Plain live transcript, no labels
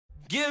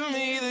Give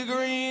me the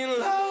green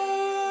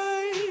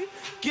light.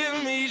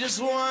 Give me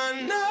just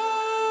one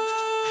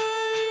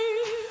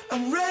night.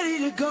 I'm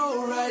ready to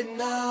go right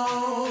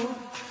now.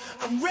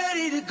 I'm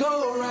ready to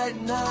go right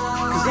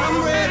now. 'Cause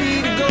I'm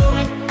ready to go.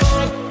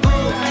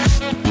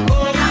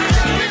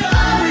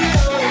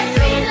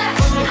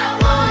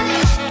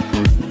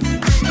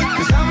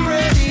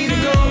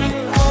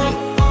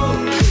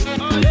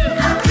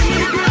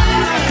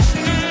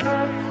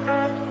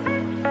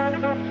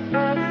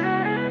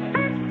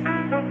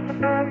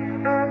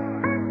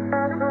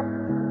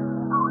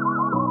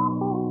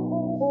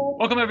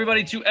 Welcome,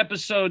 everybody, to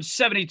episode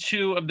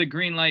 72 of the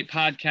Greenlight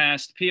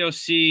Podcast.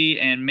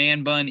 POC and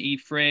Man Bun E.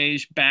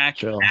 Frage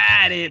back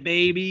at it,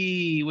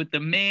 baby, with the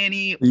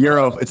Manny.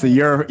 It's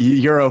the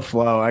Euro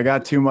flow. I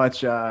got too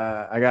much.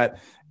 I got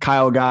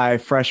Kyle Guy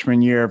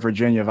freshman year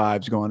Virginia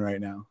vibes going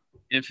right now.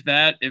 If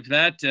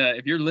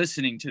you're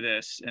listening to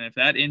this and if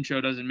that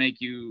intro doesn't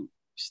make you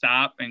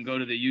stop and go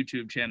to the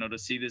YouTube channel to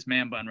see this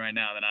Man Bun right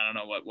now, then I don't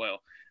know what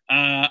will.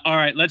 All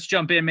right, let's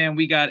jump in, man.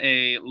 We got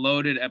a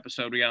loaded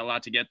episode. We got a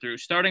lot to get through.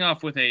 Starting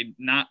off with a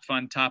not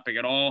fun topic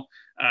at all.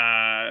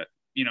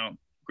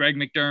 Greg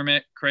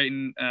McDermott,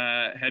 Creighton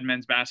head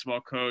men's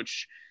basketball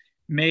coach,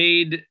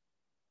 made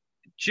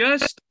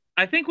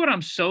I think what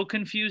I'm so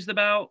confused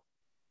about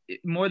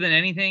more than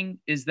anything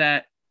is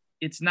that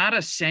it's not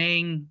a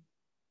saying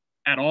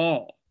at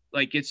all.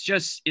 Like, it's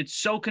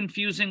so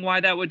confusing why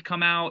that would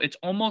come out. It's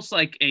almost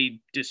like a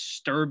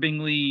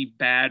disturbingly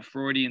bad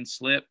Freudian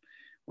slip.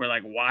 Where,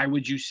 like, why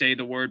would you say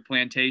the word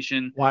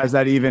plantation? Why is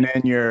that even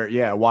in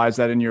why is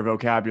that in your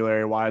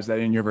vocabulary? Why is that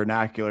in your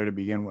vernacular to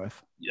begin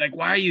with? Like,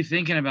 why are you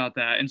thinking about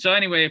that? And so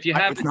anyway, if you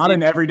have, it's not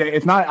an everyday,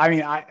 it's not, I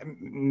mean,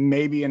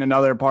 maybe in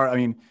another part, I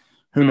mean,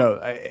 who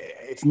knows?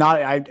 It's not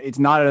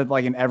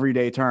like an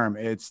everyday term.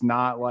 It's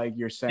not like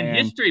you're saying in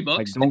history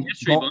books,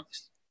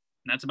 books.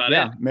 That's about it.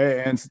 And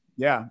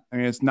I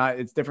mean,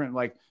 it's different.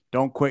 Like,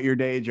 don't quit your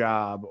day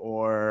job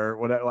or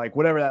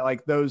whatever that,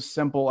 like those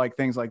simple, like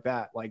things like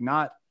that, like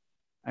not,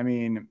 I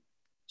mean,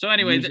 so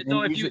anyway,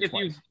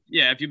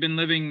 if you've been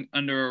living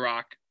under a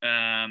rock,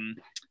 McDermott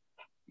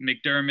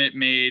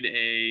made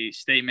a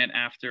statement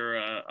after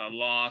a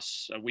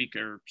loss a week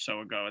or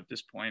so ago at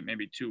this point,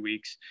 maybe 2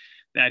 weeks,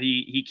 that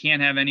he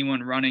can't have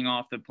anyone running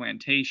off the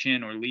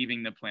plantation or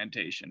leaving the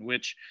plantation,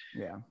 which,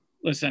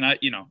 listen, I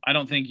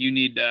don't think you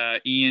need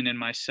Ian and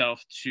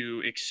myself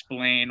to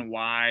explain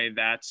why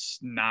that's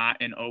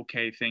not an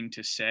okay thing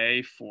to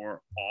say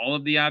for all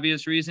of the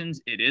obvious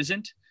reasons. It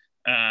isn't.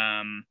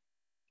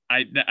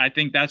 I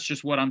think that's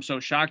just what I'm so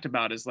shocked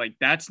about is, like,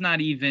 that's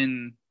not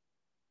even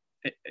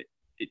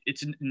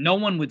it's no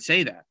one would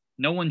say that.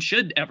 No one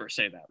should ever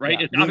say that,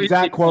 right? Yeah.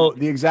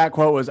 The exact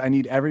quote was, I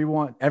need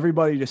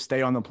everybody to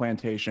stay on the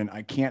plantation.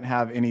 I can't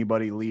have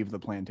anybody leave the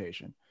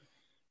plantation.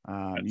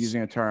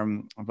 Using a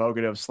term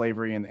evocative of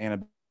slavery in the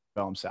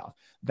antebellum South.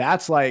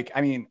 That's like,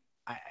 I mean,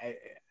 I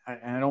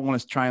don't want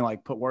to try and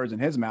like put words in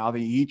his mouth.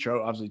 He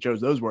obviously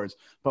chose those words,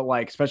 but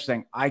like, especially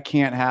saying I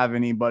can't have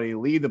anybody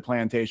leave the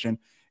plantation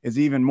is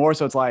even more.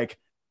 So it's like,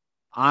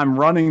 I'm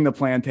running the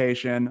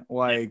plantation.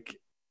 Like,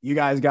 you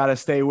guys got to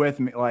stay with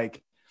me.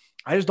 Like,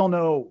 I just don't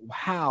know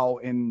how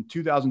in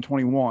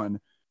 2021,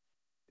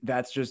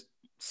 that's just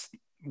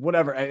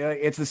whatever.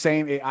 It's the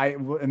same.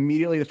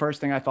 Immediately, the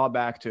first thing I thought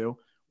back to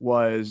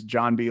was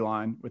John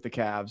Beilein with the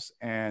Cavs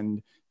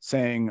and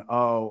saying,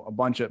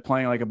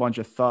 playing like a bunch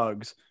of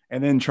thugs,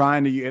 and then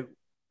trying to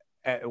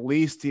at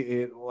least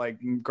like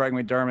Greg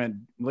McDermott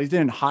at least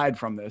didn't hide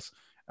from this.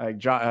 Like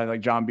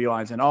John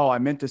Beilein saying, I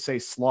meant to say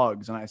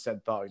slugs and I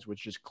said thugs,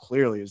 which just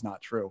clearly is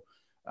not true.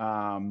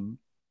 I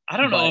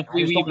don't know. I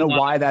just don't know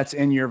why that's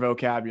in your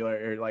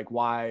vocabulary, or like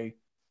why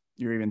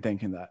you're even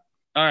thinking that.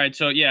 All right.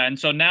 So, and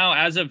so now,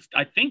 as of,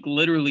 I think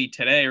literally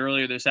today,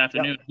 earlier this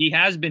afternoon, he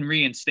has been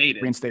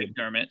reinstated.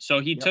 McDermott.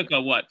 So he took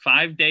a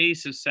 5-day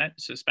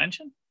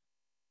suspension?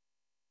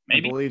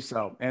 Maybe. I believe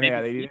so. And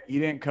he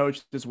didn't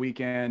coach this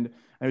weekend.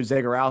 I know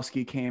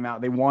Zagorowski came out.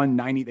 They won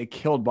 90. They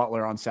killed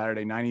Butler on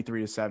Saturday,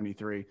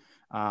 93-73.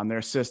 Their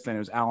assistant, it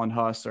was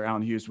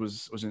Alan Hughes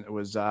was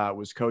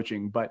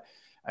coaching. But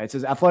it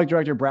says athletic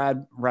director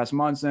Brad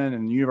Rasmussen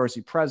and the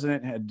university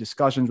president had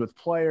discussions with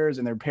players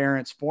and their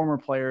parents, former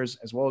players,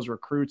 as well as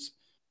recruits,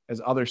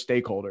 as other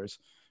stakeholders.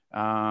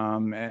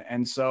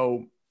 And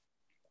so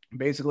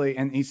basically,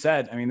 and he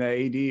said, I mean,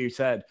 the AD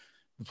said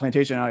the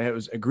plantation it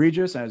was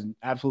egregious and has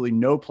absolutely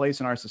no place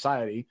in our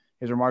society.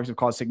 His remarks have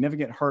caused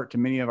significant hurt to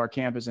many of our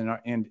campus and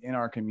in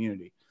our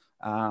community.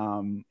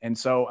 And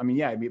so, I mean,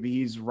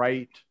 he's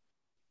right.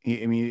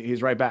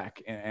 He's right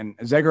back. And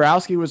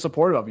Zagorowski was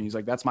supportive of him. He's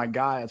like, that's my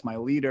guy. That's my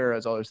leader,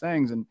 as all those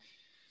things. And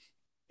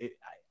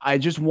I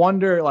just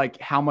wonder, like,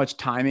 how much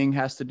timing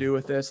has to do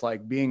with this.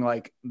 Like, being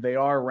like, they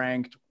are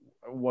ranked,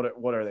 what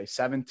are they,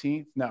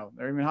 17th? No,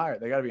 they're even higher.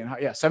 They got to be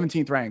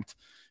 17th ranked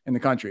in the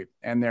country.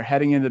 And they're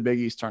heading into the Big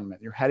East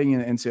tournament. You're heading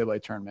into the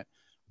NCAA tournament.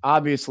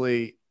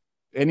 Obviously,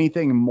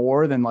 anything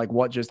more than like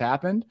what just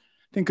happened,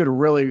 I think could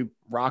really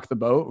rock the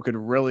boat. Could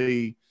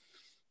really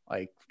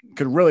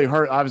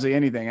hurt obviously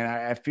anything. And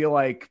I feel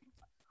like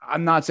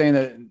I'm not saying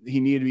that he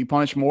needed to be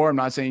punished more. I'm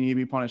not saying he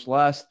needed to be punished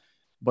less,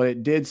 but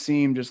it did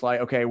seem just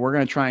like, okay, we're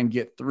going to try and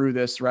get through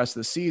this the rest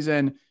of the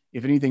season.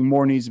 If anything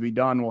more needs to be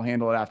done, we'll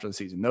handle it after the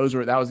season. That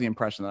was the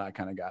impression that I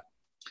kind of got.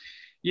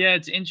 Yeah,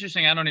 it's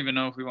interesting. I don't even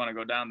know if we want to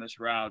go down this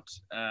route.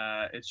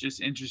 It's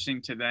just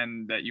interesting to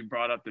then that you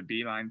brought up the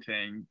Beilein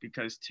thing,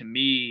 because to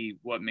me,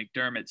 what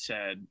McDermott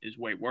said is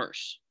way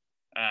worse.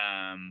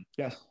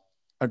 Yes,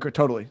 agree,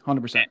 totally,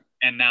 100%.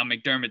 And now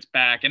McDermott's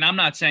back, and I'm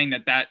not saying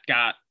that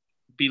got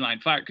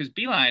Beilein fired, because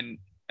Beilein,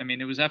 I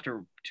mean, it was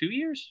after 2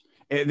 years.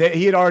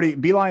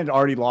 Beilein had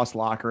already lost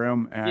locker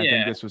room, and I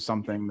think this was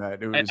something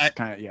that it was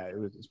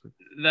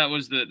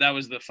that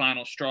was the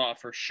final straw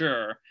for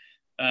sure.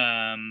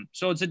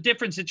 So it's a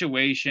different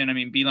situation. I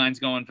mean, Beilein's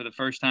going for the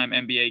first time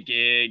NBA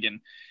gig, and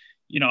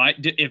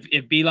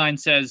if Beilein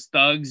says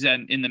thugs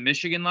and in the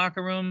Michigan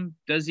locker room,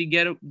 does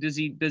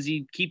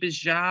he keep his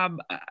job?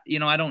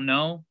 I don't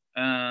know.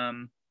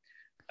 To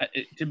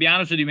be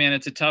honest with you, man,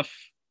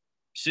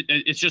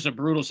 it's just a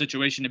brutal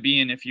situation to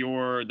be in if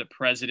you're the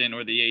president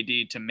or the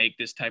AD to make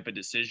this type of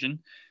decision.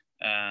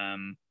 I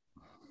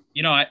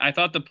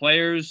thought the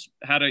players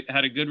had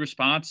a good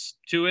response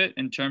to it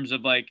in terms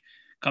of like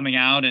coming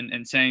out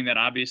and saying that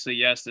obviously,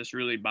 yes, this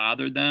really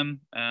bothered them.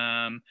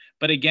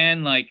 But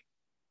again, like,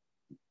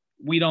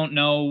 we don't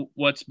know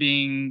what's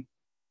being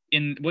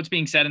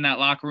said in that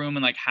locker room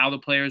and like how the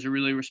players are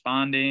really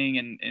responding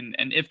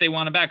and if they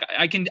want it back.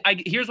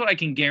 Here's what I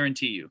can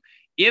guarantee you.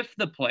 If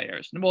the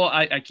players,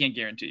 I can't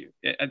guarantee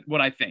you what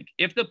I think.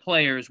 If the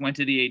players went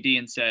to the AD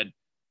and said,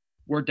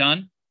 we're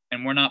done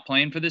and we're not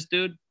playing for this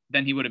dude,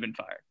 then he would have been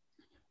fired.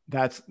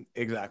 That's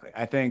exactly.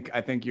 I think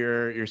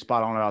you're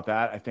spot on about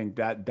that. I think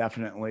that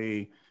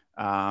definitely,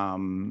 I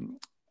don't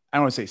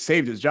want to say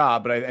saved his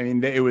job, but I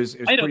mean, it was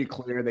pretty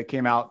clear. They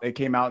came out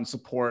in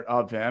support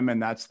of him,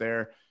 and that's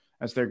their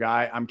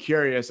guy. I'm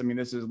curious. I mean,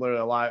 this is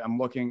literally a lot. I'm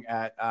looking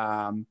at,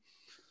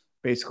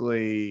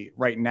 basically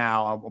right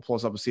now, I'll pull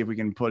this up and see if we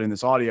can put in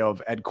this audio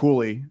of Ed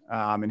Cooley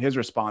and his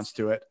response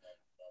to it.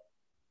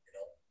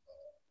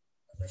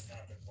 There's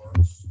happened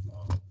words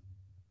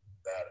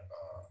that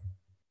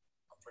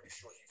I'm pretty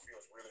sure he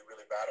feels really,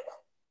 really bad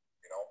about.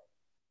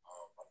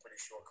 I'm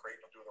pretty sure Creighton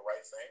will do the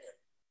right thing, and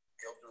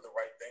he'll do the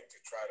right thing to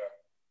try to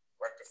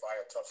rectify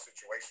a tough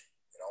situation.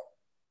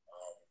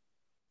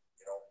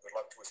 Good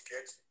luck to his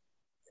kids.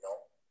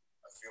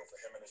 I feel for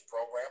him and his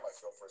program. I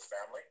feel for his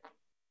family.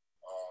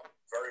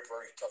 Very,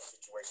 very tough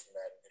situation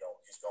that,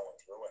 he's going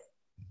through. And,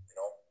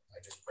 I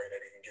just pray that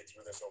he can get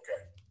through this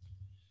okay.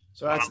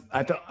 So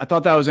I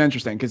thought that was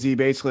interesting, because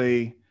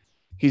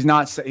he's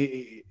not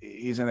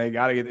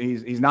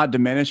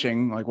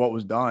diminishing like what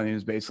was done. He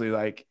was basically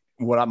like,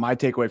 my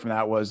takeaway from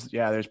that was,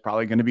 yeah, there's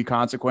probably going to be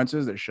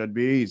consequences. There should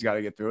be. He's got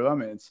to get through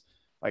them. And it's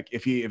like,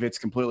 if it's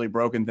completely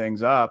broken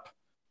things up,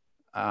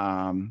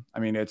 I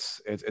mean,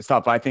 it's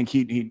tough. I think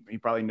he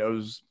probably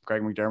knows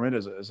Greg McDermott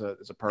as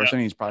a person.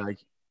 Yeah. He's probably like,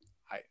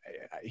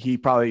 he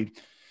probably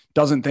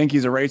doesn't think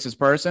he's a racist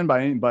person,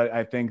 but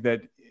I think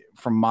that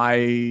from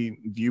my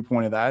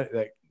viewpoint of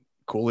that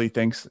Cooley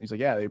thinks, he's like,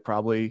 yeah, there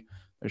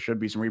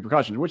should be some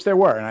repercussions, which there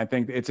were. And I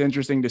think it's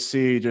interesting to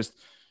see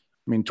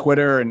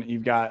Twitter, and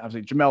you've got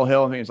obviously Jamel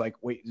Hill, and things like,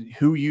 wait,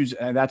 who uses,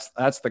 and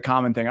that's the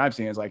common thing I've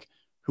seen is like,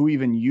 who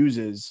even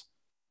uses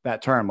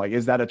that term? Like,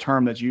 is that a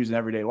term that's used in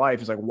everyday life?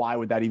 It's like, why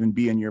would that even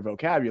be in your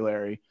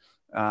vocabulary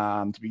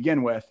to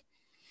begin with?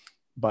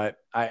 But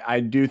I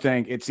do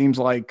think it seems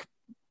like,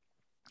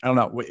 I don't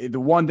know. The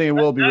one thing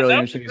will be really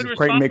interesting is if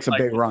Creighton makes a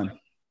big run.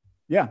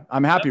 Yeah,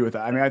 I'm happy with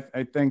that. I mean,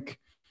 I think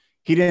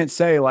he didn't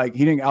say like,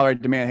 he didn't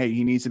outright demand, hey,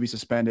 he needs to be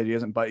suspended. He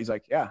doesn't, but he's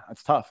like, yeah,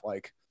 that's tough.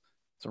 Like,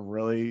 it's a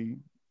really,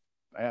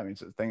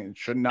 it's a thing. It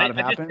should not have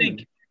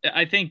happened.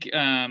 I think,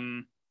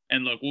 and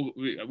look,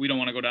 we don't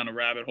want to go down a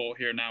rabbit hole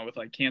here now with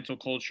like cancel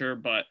culture,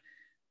 but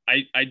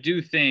I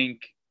do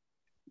think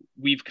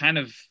we've kind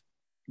of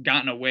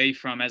gotten away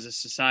from, as a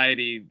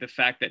society, the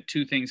fact that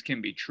two things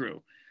can be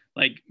true.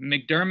 Like,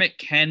 McDermott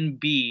can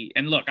be,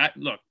 and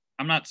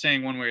I'm not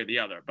saying one way or the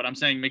other, but I'm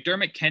saying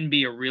McDermott can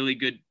be a really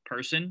good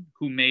person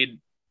who made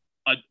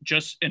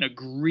just an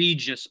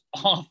egregious,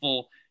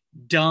 awful,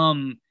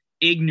 dumb,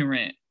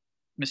 ignorant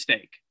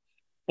mistake.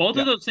 Both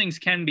of those things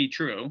can be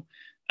true,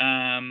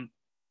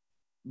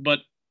 but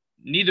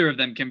neither of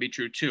them can be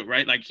true too,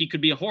 right? Like, he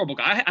could be a horrible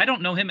guy. I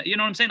don't know him. You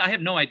know what I'm saying? I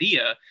have no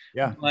idea.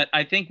 Yeah. But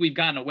I think we've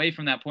gotten away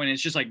from that point.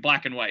 It's just like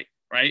black and white,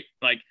 right?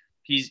 Like,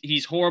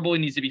 he's horrible. He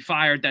needs to be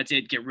fired. That's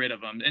it. Get rid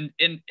of him.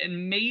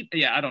 And maybe,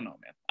 yeah, I don't know,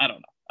 man. I don't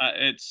know.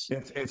 It's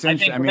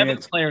interesting.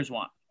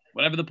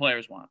 Whatever the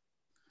players want.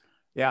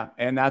 Yeah.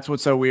 And that's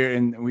what's so weird.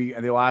 And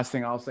the last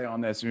thing I'll say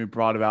on this, and we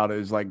brought about,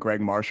 is like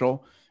Greg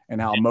Marshall, and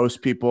how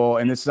most people,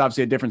 and this is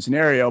obviously a different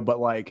scenario, but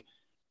like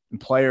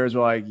players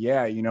were like,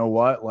 yeah, you know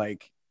what?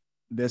 Like,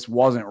 this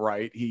wasn't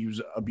right. He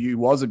was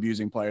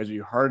abusing players.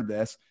 You heard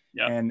this.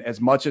 Yep. And as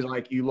much as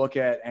like you look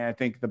at, and I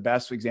think the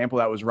best example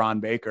of that was Ron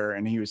Baker.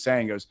 And he was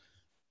saying,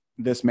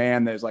 this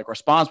man that is like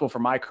responsible for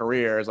my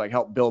career, is like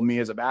helped build me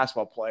as a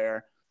basketball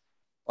player,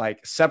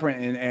 like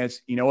separate. And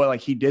it's, you know what, like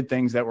he did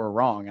things that were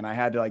wrong, and I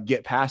had to like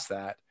get past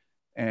that.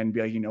 and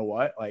be like, you know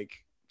what, like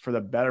for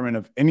the betterment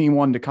of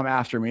anyone to come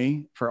after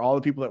me, for all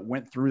the people that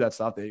went through that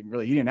stuff, he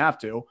didn't have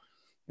to.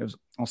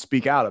 I'll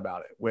speak out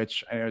about it,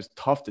 which I know is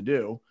tough to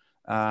do.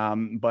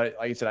 But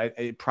like I said,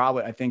 I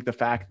think the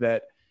fact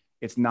that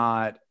it's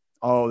not,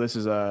 this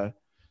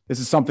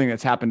is something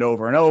that's happened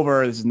over and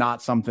over. This is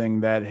not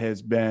something that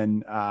has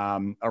been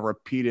a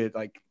repeated,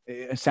 like,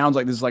 it sounds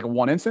like this is like a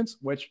one instance,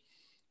 which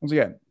once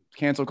again,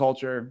 cancel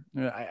culture.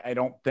 I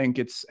don't think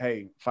it's,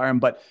 hey, fire him.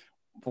 But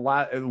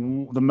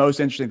the most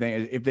interesting thing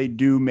is if they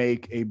do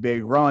make a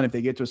big run, if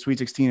they get to a Sweet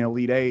 16 and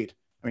Elite Eight,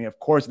 I mean, of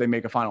course they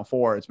make a Final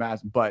Four, it's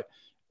massive, but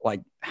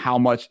like how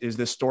much is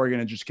this story going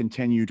to just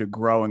continue to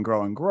grow and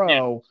grow and grow?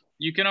 Yeah,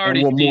 you can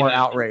already see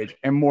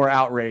more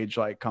outrage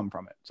like come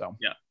from it. So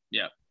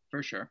yeah,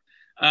 for sure.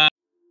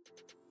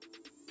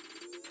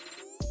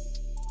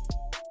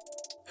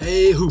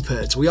 Hey,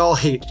 hoopheads, we all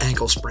hate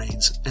ankle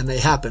sprains, and they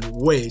happen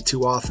way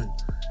too often.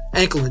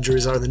 Ankle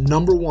injuries are the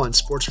 #1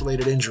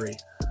 sports-related injury.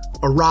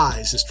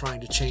 Arise is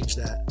trying to change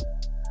that.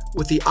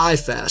 With the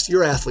iFast,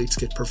 your athletes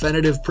get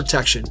preventative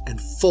protection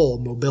and full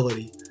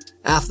mobility.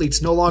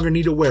 Athletes no longer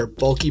need to wear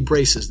bulky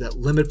braces that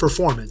limit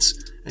performance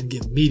and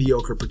give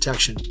mediocre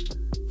protection.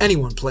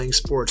 Anyone playing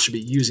sports should be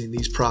using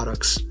these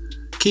products.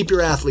 Keep your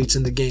athletes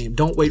in the game.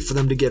 Don't wait for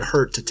them to get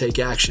hurt to take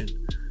action.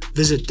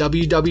 Visit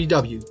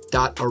www.arise.com,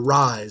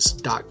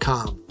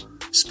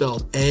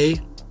 spelled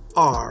ARYSE,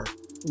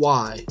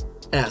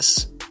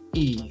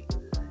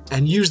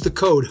 and use the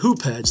code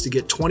HOOPHEADS to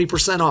get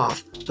 20%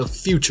 off the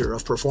future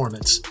of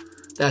performance.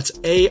 That's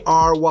ARYSE.com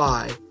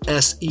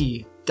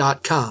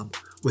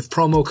with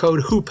promo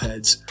code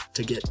HOOPHEADS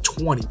to get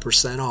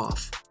 20%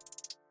 off.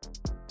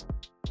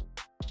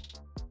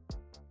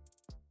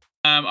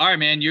 All right,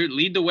 man. You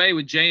lead the way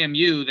with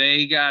JMU.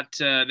 They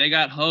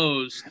got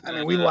hosed. I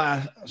mean,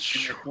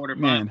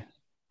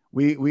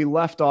 we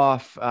left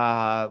off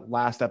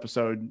last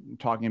episode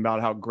talking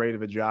about how great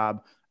of a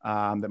job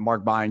that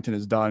Mark Byington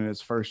has done in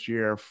his first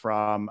year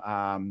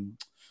from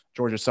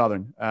Georgia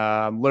Southern.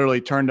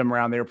 Literally turned them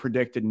around. They were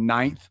predicted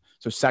 9th,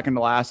 so second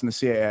to last in the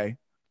CAA.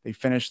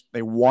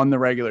 They won the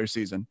regular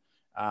season,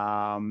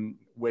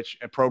 which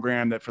a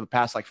program that for the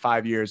past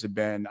 5 years had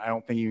been, I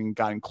don't think even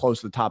gotten close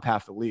to the top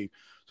half of the league.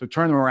 So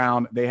turn them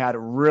around. They had a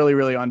really,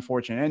 really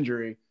unfortunate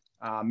injury.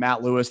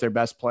 Matt Lewis, their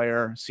best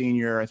player,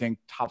 senior, I think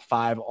top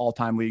 5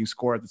 all-time leading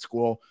scorer at the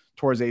school,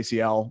 tore his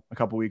ACL a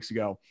couple weeks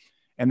ago.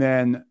 And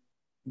then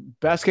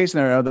best case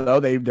scenario,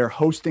 though, they're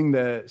hosting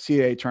the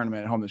CAA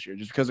tournament at home this year.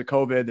 Just because of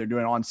COVID, they're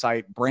doing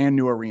on-site, brand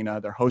new arena.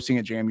 They're hosting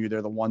at JMU.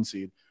 They're the 1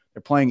 seed.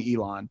 They're playing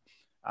Elon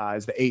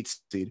as the 8th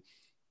seed.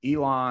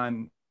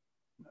 Elon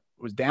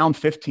was down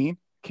 15,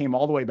 came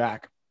all the way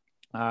back.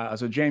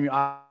 So JMU,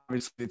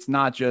 obviously, it's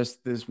not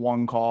just this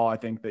one call, I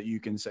think, that you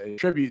can say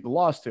attribute the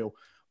loss to,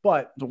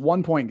 but it's a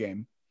 1-point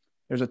game.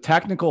 There's a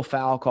technical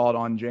foul called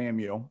on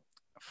JMU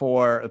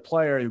for a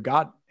player who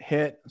got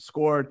hit,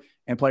 scored,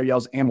 and player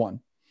yells and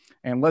one.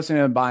 And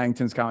listening to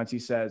Byington's comments, he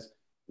says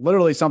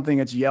literally something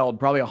that's yelled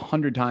probably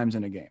 100 times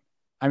in a game.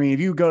 I mean, if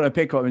you go to a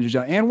pick up and just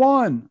yell and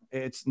one,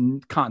 it's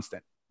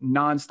constant,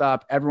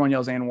 nonstop. Everyone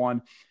yells and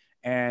one.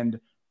 And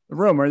the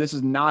rumor, this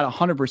is not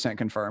 100%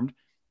 confirmed.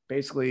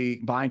 Basically,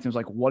 Byington's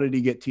like, what did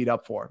he get teed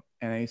up for?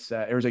 And he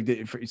said,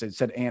 he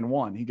said, and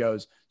one. He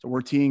goes, so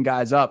we're teeing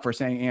guys up for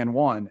saying and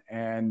one.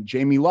 And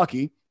Jamie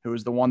Lucky, who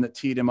was the one that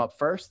teed him up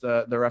first,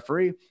 the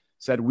referee,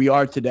 said, we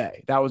are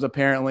today. That was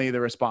apparently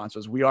the response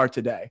was, we are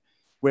today,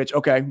 which,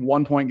 okay,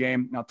 1-point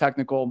game. Now,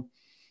 technical,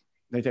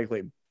 they take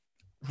lead.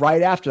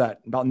 Right after that,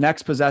 about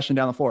next possession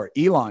down the floor,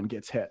 Elon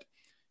gets hit.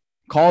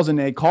 Call an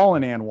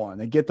and one.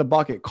 They get the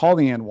bucket, call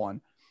the and one.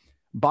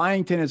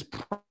 Byington is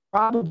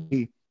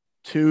probably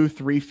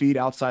 2-3 feet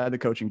outside the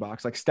coaching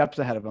box, steps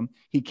ahead of him.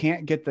 He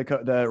can't get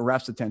the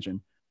ref's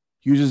attention.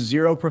 Uses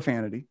zero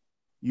profanity.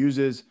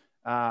 Uses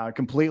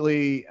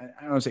completely,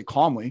 I don't want to say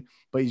calmly,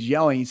 but he's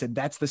yelling. He said,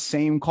 that's the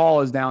same call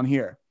as down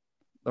here.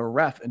 The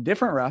ref, a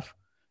different ref,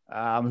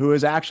 who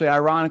is actually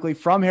ironically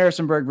from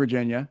Harrisonburg,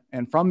 Virginia,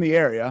 and from the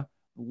area,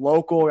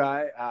 local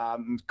guy,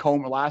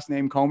 Comer, last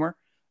name Comer,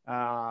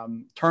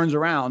 turns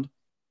around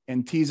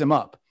and tees him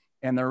up.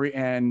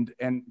 And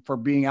for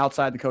being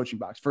outside the coaching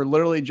box, for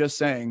literally just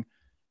saying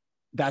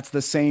that's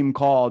the same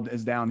call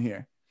as down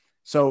here.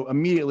 So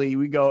immediately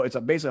we go, it's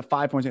basically a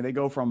 5-point thing. They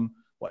go from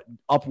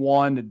up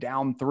 1 to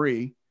down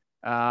 3.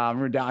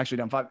 We're down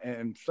 5,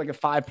 and it's like a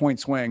 5-point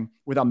swing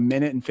with a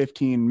minute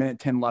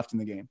 10 left in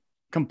the game.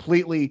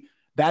 Completely.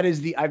 That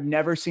is I've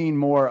never seen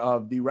more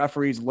of the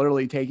referees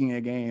literally taking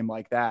a game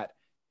like that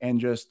and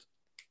just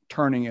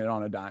turning it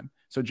on a dime.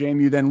 So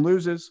JMU then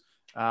loses.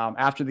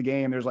 After the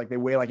game, there's they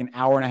wait an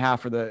hour and a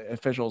half for the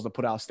officials to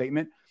put out a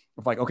statement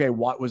of okay,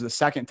 what was the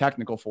second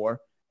technical for?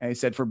 And he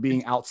said for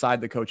being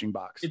outside the coaching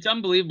box. It's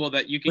unbelievable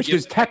that you can, which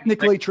is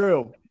technically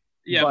true.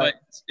 Yeah, but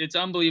it's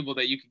unbelievable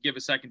that you could give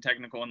a second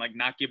technical and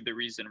not give the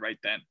reason right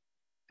then.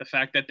 The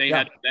fact that they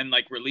had to then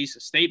release a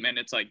statement,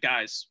 it's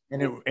guys.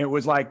 And it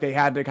was they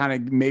had to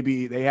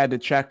they had to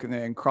check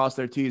and cross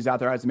their T's, dot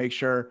their I's to make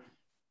sure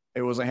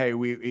It was like, hey,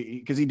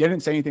 because he didn't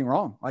say anything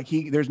wrong. Like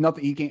there's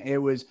nothing he can't. It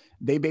was,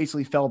 they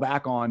basically fell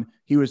back on,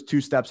 he was 2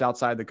 steps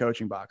outside the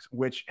coaching box,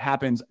 which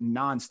happens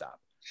nonstop.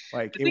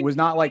 Like it was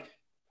not like,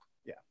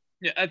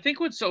 yeah. I think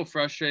what's so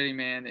frustrating,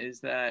 man, is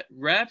that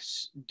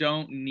refs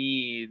don't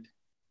need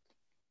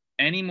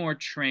any more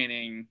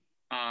training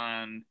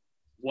on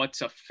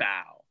what's a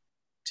foul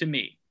to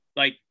me.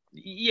 Like,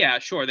 yeah,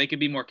 sure, they could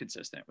be more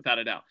consistent without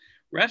a doubt.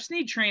 Refs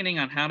need training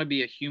on how to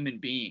be a human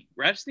being.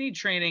 Refs need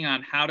training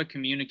on how to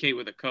communicate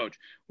with a coach.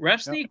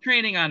 Refs need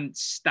training on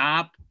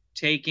stop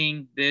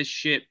taking this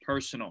shit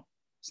personal.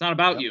 It's not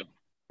about you,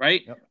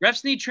 right?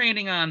 Refs need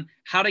training on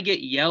how to get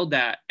yelled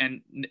at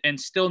and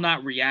still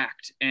not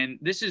react. And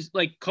this is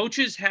like,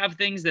 coaches have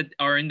things that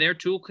are in their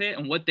toolkit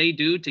and what they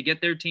do to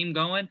get their team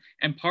going.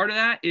 And part of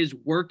that is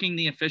working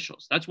the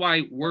officials. That's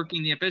why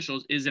working the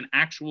officials is an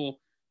actual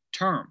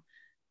term.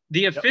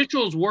 The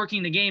officials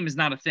working the game is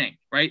not a thing,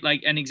 right?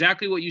 Like, and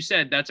exactly what you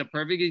said, that's a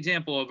perfect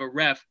example of a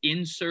ref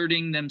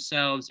inserting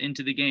themselves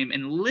into the game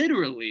and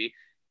literally,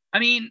 I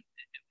mean,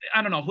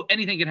 I don't know,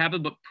 anything could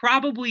happen, but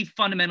probably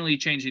fundamentally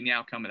changing the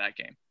outcome of that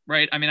game,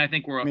 right? I mean, I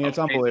think it's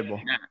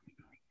unbelievable.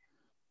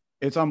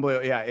 It's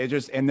unbelievable. Yeah. It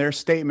just, and their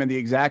statement, the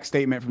exact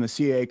statement from the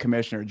CAA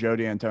commissioner, Joe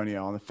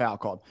D'Antonio, on the foul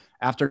called.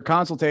 After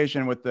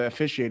consultation with the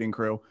officiating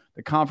crew,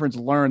 the conference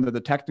learned that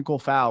the technical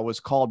foul was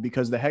called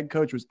because the head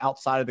coach was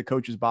outside of the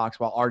coach's box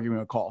while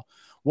arguing a call.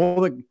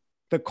 Well,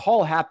 the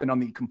call happened on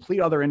the complete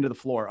other end of the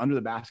floor under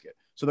the basket.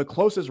 So the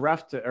closest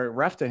ref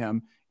to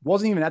him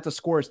wasn't even at the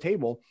scorer's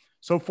table.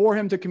 So for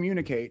him to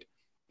communicate,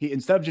 he,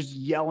 instead of just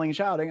yelling and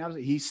shouting,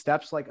 he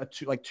steps like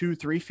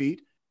 2-3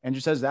 feet and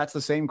just says, that's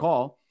the same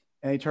call.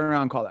 And they turn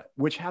around and call that,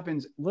 which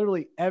happens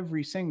literally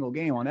every single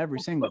game on every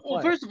single play.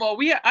 Well, first of all,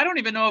 I don't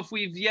even know if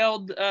we've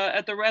yelled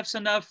at the refs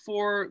enough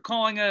for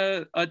calling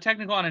a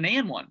technical on an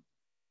and one.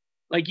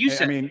 Like you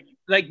said, I mean,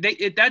 like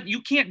that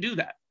you can't do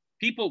that.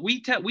 People,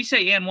 we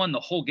say and one the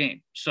whole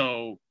game.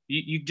 So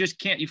you just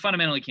can't, you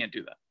fundamentally can't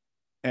do that.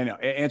 And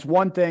it's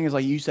one thing is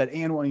like you said,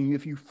 and one,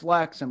 if you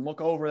flex and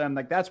look over them,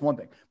 like that's one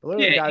thing. But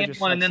literally the guy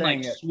just one, and then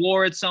like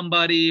swore at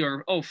somebody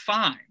or,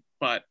 fine.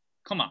 But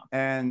come on.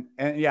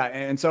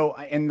 And so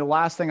the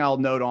last thing I'll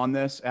note on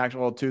this,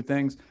 actually, 2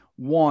 things.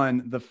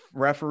 One, the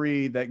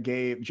referee that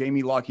gave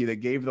Jamie Lucky, that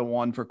gave the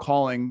one for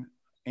calling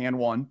and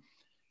one,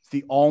 it's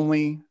the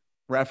only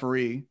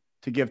referee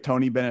to give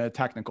Tony Bennett a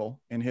technical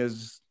in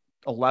his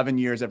 11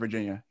 years at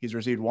Virginia. He's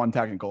received 1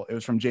 technical. It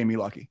was from Jamie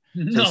Lucky.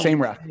 So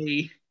same ref.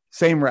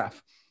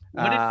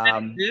 What did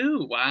Bennett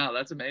do? Wow,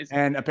 that's amazing.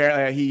 And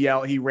apparently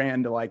he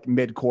ran to like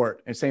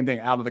mid-court. And same thing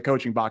out of the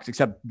coaching box,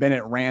 except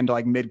Bennett ran to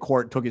like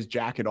mid-court, took his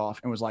jacket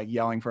off and was like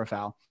yelling for a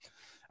foul.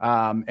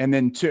 And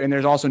then 2, and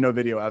there's also no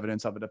video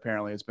evidence of it.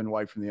 Apparently it's been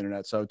wiped from the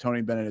internet. So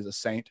Tony Bennett is a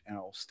saint and it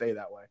will stay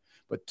that way.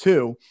 But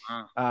 2,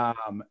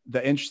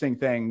 the interesting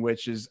thing,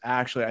 which is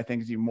actually, I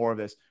think is even more of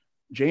this,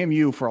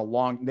 JMU for a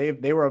long,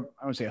 they were,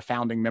 I would say a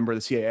founding member of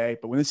the CAA,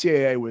 but when the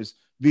CAA was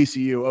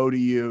VCU,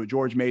 ODU,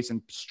 George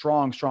Mason,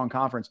 strong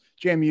conference,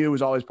 JMU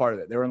was always part of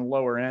it. They were in the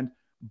lower end,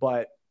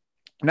 but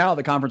now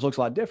the conference looks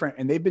a lot different,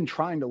 and they've been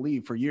trying to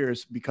leave for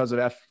years because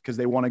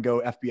they want to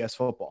go FBS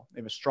football.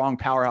 They have a strong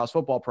powerhouse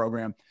football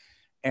program,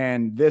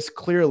 and this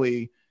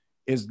clearly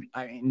is,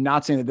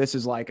 not saying that this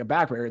is like a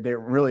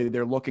backbreaker.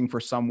 They're looking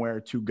for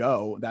somewhere to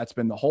go. That's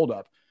been the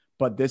holdup,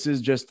 but this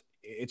is just,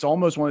 it's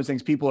almost one of those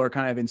things people are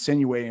kind of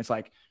insinuating. It's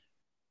like,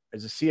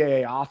 is the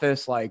CAA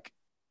office like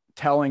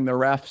telling the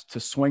refs to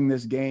swing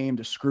this game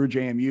to screw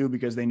JMU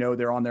because they know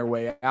they're on their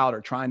way out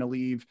or trying to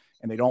leave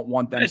and they don't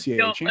want them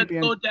CAA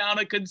champions? Let's go down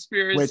a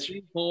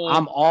conspiracy hole.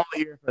 I'm all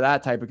here for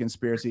that type of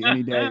conspiracy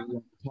any day we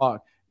want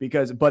to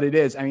talk, but it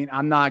is, I mean,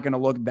 I'm not going to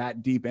look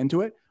that deep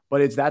into it, but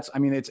it's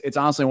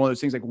honestly one of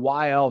those things. Like,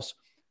 why else?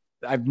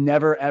 I've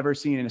never, ever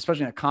seen, and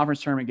especially in a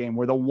conference tournament game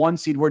where the 1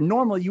 seed, where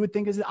normally you would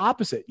think is the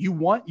opposite. You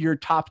want your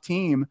top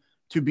team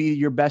to be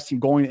your best team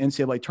going to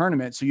NCAA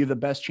tournament, so you have the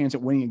best chance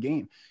at winning a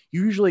game.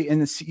 Usually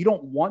you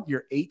don't want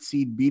your 8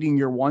 seed beating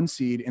your 1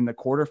 seed in the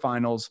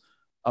quarterfinals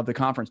of the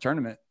conference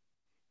tournament.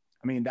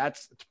 I mean,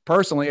 that's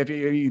personally, if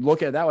you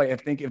look at it that way, I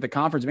think if the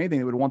conference, of anything,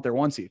 they would want their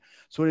 1 seed.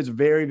 So it is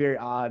very, very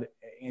odd,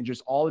 and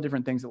just all the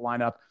different things that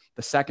line up.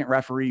 The second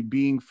referee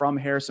being from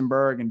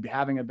Harrisonburg and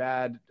having a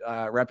bad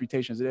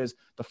reputation as it is,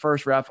 the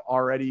first ref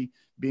already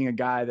being a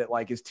guy that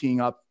like is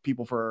teeing up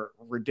people for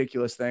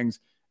ridiculous things.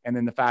 And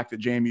then the fact that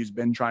JMU's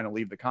been trying to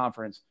leave the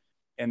conference.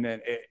 And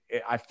then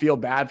I feel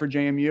bad for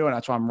JMU, and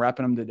that's why I'm repping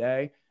them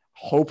today.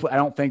 Hopefully, I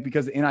don't think,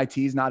 because the NIT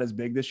is not as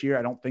big this year,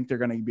 I don't think they're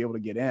going to be able to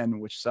get in,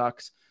 which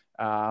sucks.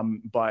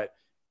 But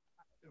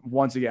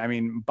once again, I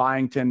mean,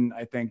 Byington,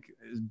 I think,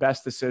 is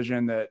best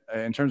decision that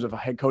in terms of a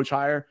head coach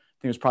hire,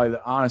 I think it was probably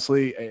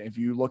honestly, if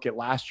you look at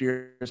last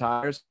year's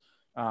hires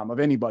of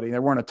anybody,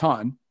 there weren't a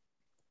ton.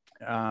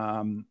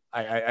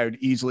 I would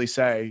easily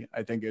say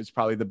I think it's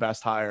probably the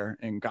best hire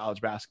in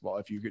college basketball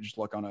if you could just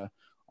look on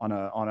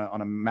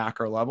a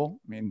macro level.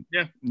 I mean,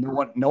 yeah,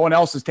 no one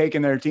else has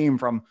taken their team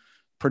from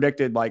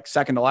predicted like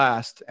second to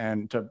last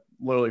and to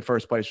literally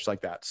first place just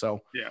like that.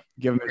 So yeah,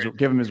 give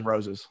him his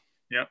roses.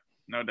 Yep.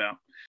 No doubt.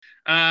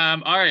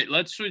 All right,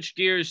 let's switch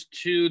gears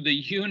to the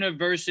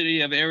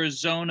University of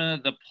Arizona,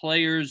 the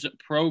players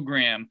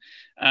program.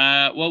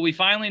 Well, we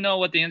finally know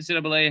what the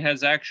NCAA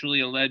has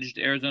actually alleged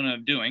Arizona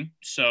of doing,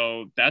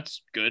 so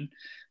that's good.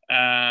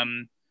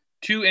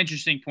 Two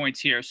interesting points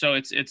here. So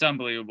it's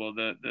unbelievable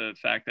the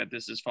fact that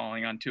this is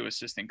falling on two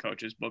assistant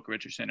coaches, Book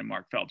Richardson and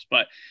Mark Phelps.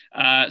 But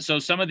so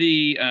some of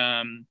the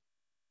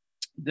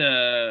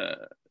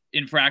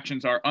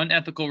infractions are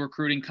unethical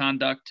recruiting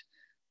conduct,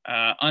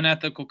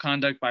 unethical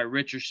conduct by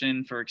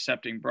Richardson for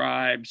accepting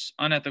bribes,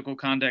 unethical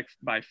conduct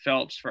by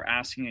Phelps for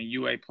asking a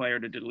UA player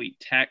to delete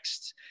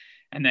texts,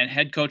 and then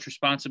head coach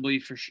responsibility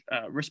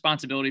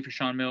for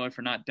Sean Miller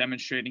for not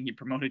demonstrating he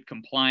promoted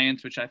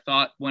compliance, which I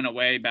thought went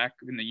away back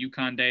in the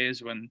UConn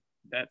days when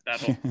that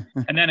whole.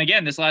 And then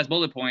again, this last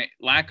bullet point: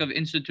 lack of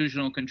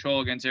institutional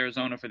control against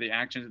Arizona for the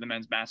actions of the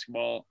men's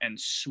basketball and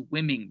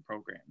swimming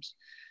programs.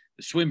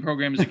 The swim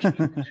program is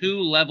accused of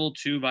 2 level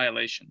 2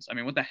 violations. I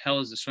mean, what the hell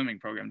is the swimming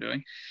program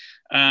doing?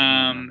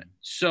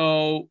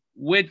 So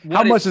with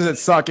how much does it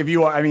suck if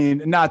you are, I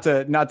mean, not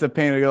to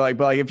paint it like,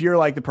 but like if you're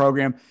like the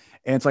program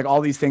and it's like all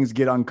these things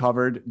get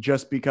uncovered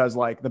just because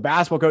like the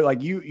basketball coach,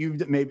 like you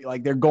maybe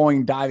like they're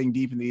diving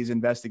deep in these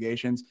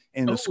investigations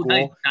in the school.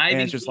 Nice.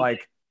 And it's just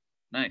like,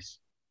 nice.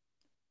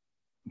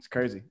 It's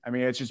crazy. I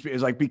mean, it's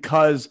like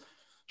because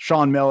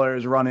Sean Miller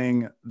is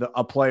running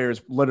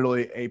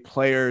literally a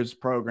players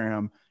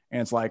program. And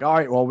it's like, all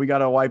right, well, we got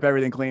to wipe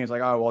everything clean. It's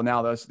like, oh, well,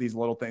 now these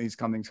little things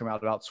come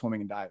out about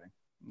swimming and diving.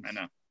 I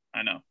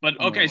know. But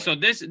okay, so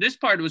this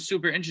part was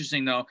super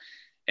interesting though.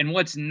 And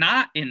what's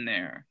not in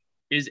there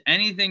is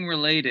anything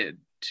related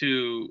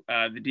to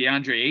the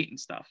DeAndre Ayton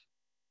stuff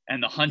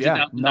and the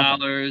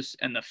 $100,000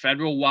 and the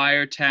federal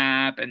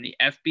wiretap and the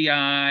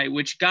FBI,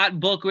 which got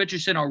Book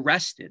Richardson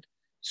arrested.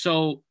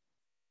 So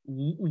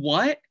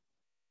what?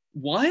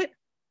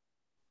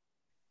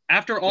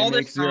 After all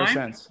this time, 0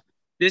 sense.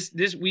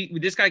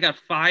 This guy got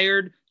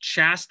fired,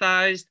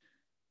 chastised,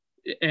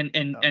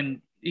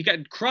 and he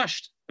got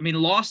crushed. I mean,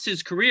 lost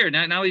his career.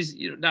 Now he's,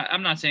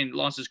 I'm not saying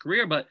lost his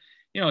career, but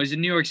he's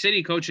in New York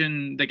City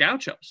coaching the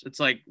Gauchos.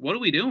 It's like, what are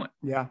we doing?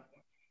 Yeah,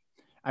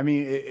 I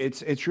mean,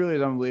 it's really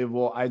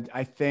unbelievable.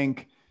 I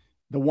think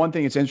the one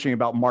thing that's interesting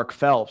about Mark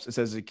Phelps, it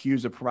says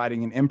accused of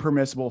providing an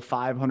impermissible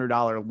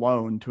 $500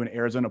 loan to an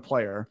Arizona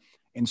player,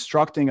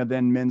 instructing a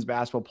then men's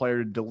basketball player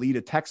to delete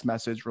a text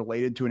message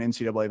related to an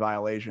NCAA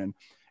violation,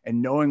 and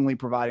knowingly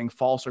providing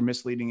false or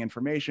misleading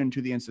information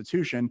to the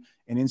institution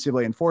and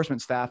NCAA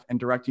enforcement staff, and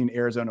directing an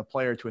Arizona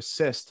player to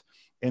assist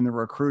in the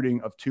recruiting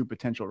of 2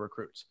 potential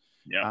recruits.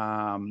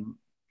 Yeah.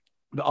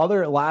 The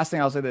last thing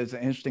I'll say that is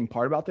an interesting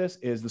part about this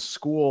is the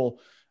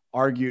school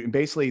argued, and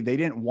basically they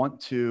didn't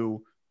want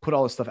to put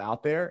all this stuff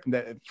out there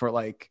that for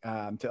to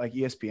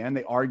ESPN.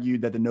 They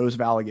argued that the notice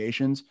of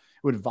allegations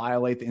would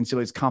violate the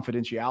NCAA's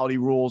confidentiality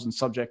rules and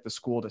subject the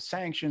school to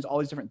sanctions, all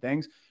these different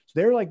things. So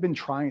they're like been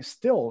trying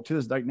still to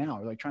this day now,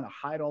 they're like trying to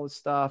hide all this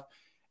stuff.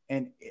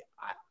 And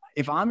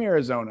if I'm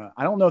Arizona,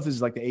 I don't know if this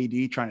is like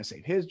the AD trying to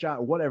save his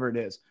job, whatever it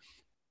is.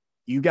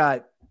 You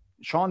got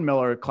Sean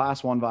Miller,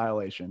 class 1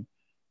 violation.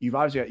 You've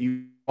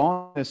obviously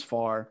gone this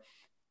far.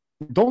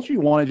 Don't you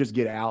want to just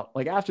get out?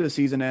 Like after the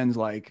season ends,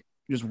 like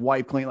just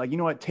wipe clean. Like, you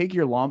know what? Take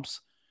your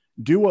lumps.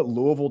 Do what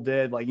Louisville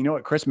did. Like, you know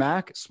what? Chris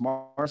Mack,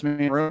 smartest man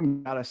in the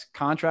room, got a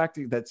contract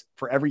that's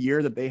for every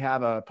year that they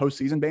have a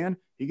postseason ban.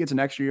 He gets an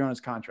extra year on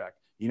his contract.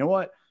 You know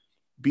what?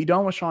 Be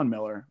done with Sean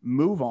Miller.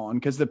 Move on,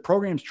 because the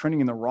program's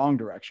trending in the wrong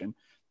direction.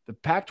 The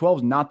Pac-12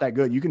 is not that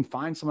good. You can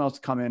find someone else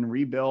to come in,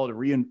 rebuild,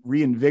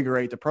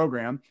 reinvigorate the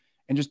program,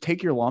 and just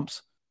take your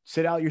lumps,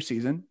 sit out your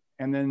season,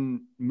 and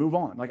then move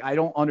on. Like, I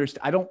don't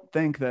understand. I don't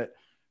think that.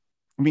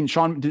 I mean,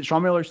 Sean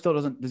Miller still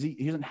doesn't.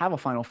 He doesn't have a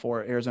Final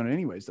Four at Arizona,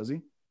 anyways, does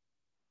he?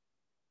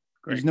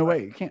 There's no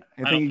way. You can't.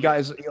 I think he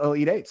got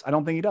Elite Eights. I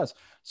don't think he does.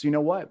 So you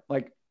know what?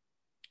 Like,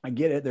 I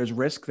get it. There's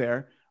risk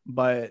there,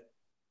 but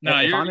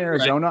if I'm in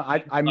Arizona,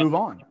 right. I move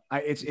on.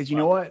 It's you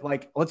know what?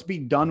 Like, let's be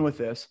done with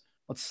this.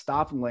 Let's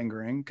stop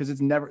lingering, because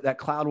it's never, that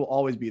cloud will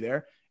always be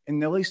there.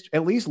 And at least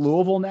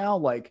Louisville now,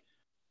 like,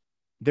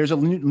 there's a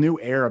new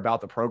air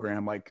about the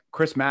program. Like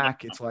Chris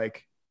Mack, it's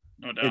like,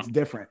 no doubt. It's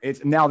different.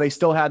 It's now they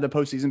still had the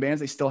postseason bans.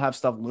 They still have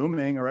stuff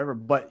looming or whatever,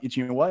 but it's,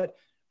 you know what?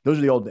 Those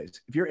are the old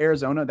days. If you're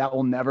Arizona, that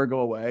will never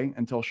go away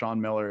until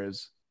Sean Miller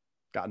is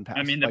gotten past.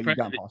 I mean,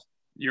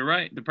 you're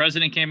right. The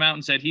president came out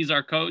and said he's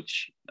our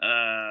coach,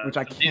 which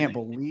I can't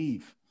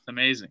believe. It's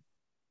amazing.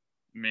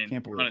 I mean,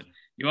 can't believe.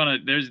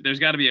 There's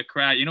got to be a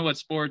crowd. You know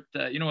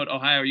what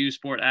Ohio U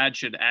Sport ad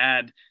should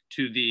add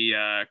to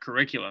the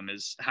curriculum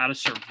is how to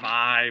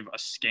survive a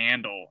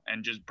scandal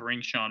and just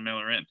bring Sean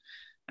Miller in.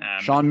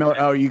 Sean Miller.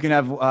 Oh, you can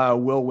have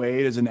Will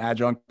Wade as an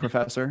adjunct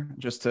professor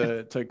just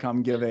to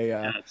come give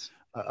a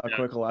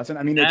quick lesson.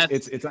 I mean, it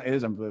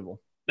is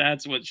unbelievable.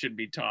 That's what should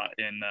be taught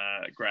in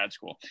grad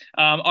school.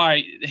 All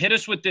right, hit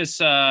us with this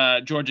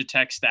Georgia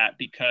Tech stat,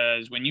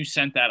 because when you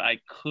sent that, I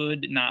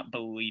could not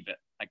believe it.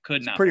 I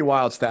could not. Pretty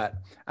wild stat.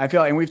 I feel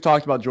like, and we've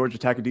talked about Georgia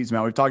Tech a decent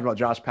amount. We've talked about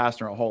Josh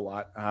Pastner a whole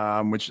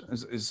lot, which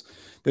is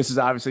this is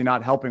obviously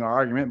not helping our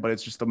argument, but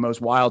it's just the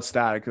most wild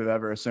stat I could have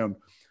ever assumed.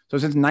 So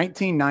since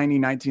 1990,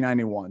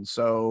 1991,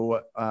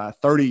 so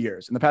 30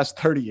 years, in the past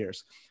 30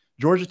 years,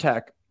 Georgia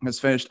Tech has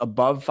finished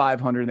above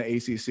 500 in the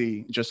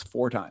ACC just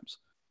 4 times.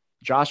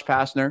 Josh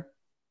Pastner,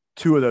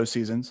 2 of those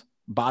seasons.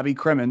 Bobby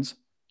Crimmins,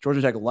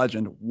 Georgia Tech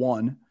legend,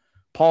 1.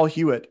 Paul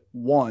Hewitt,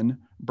 1.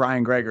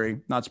 Brian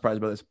Gregory, not surprised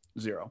by this,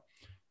 0.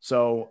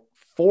 So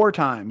 4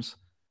 times,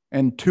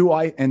 and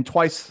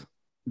twice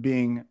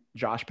being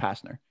Josh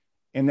Pastner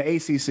in the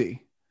ACC.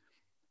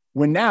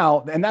 When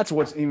now, and that's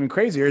what's even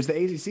crazier, is the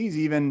ACC is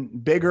even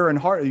bigger and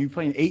harder. You're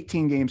playing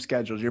 18 game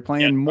schedules. You're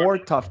playing more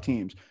tough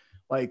teams.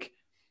 Like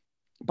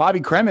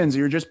Bobby Crimmins,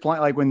 you're just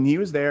playing, like when he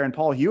was there, and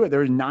Paul Hewitt, there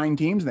was 9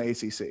 teams in the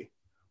ACC.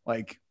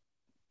 Like,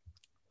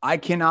 I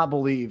cannot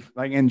believe,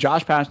 like, and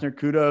Josh Pastner,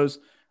 kudos.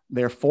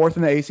 They're 4th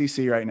in the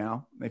ACC right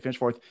now. They finished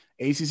 4th.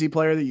 ACC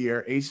Player of the Year,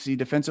 ACC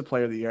Defensive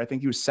Player of the Year. I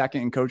think he was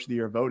 2nd in Coach of the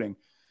Year voting.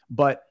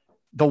 But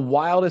the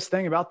wildest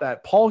thing about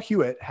that, Paul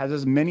Hewitt has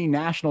as many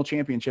national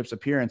championships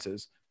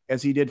appearances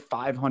as he did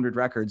 500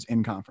 records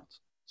in conference.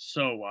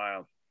 So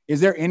wild. Is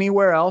there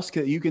anywhere else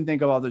that you can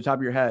think of off the top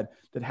of your head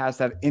that has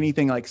to have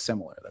anything like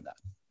similar than that?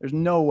 There's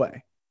no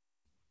way.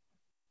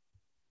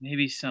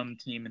 Maybe some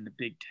team in the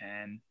Big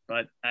Ten,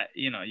 but I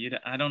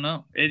don't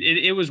know.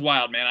 It was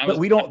wild, man. But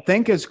we don't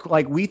think as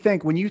like we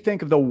think when you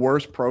think of the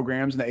worst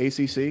programs in the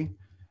ACC.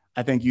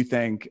 I think you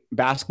think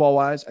basketball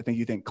wise. I think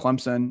you think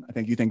Clemson. I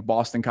think you think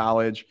Boston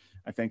College.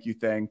 I think you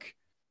think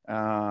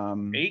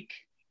Wake.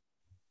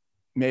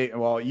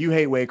 Well, you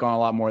hate Wake on a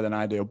lot more than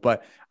I do,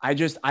 but I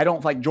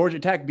don't like Georgia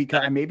Tech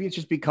because maybe it's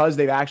just because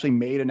they've actually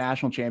made a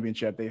national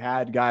championship. They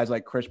had guys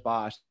like Chris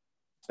Bosh.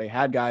 They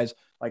had guys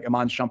like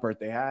Amon Shumpert.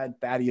 They had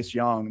Thaddeus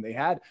Young. They've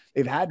had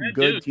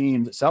good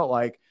teams. It felt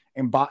like,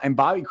 and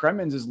Bobby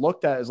Crimmins is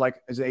looked at as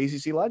an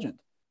ACC legend.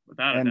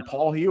 And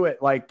Paul Hewitt,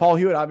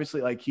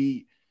 obviously, like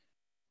he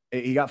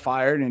got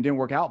fired and it didn't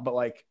work out, but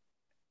like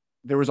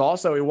there was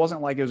also, it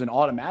wasn't like it was an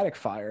automatic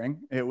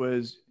firing. It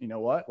was, you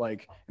know what,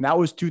 like, and that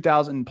was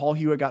 2000. Paul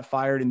Hewitt got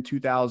fired in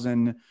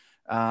 2000.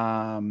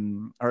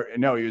 Or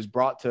no, he was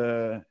brought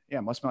to,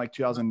 it must've been like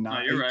 2009.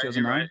 No, you're right.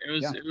 2009. You're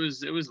right.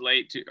 It was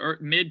late or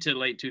mid to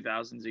late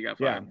 2000s. He got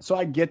fired. Yeah. So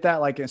I get that.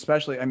 Like,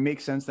 especially it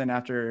makes sense then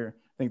after,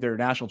 I think their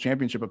national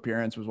championship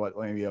appearance was what,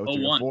 maybe 02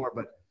 or 04,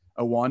 but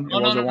 01.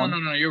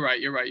 No, you're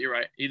right.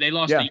 They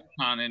lost to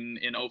UConn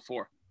in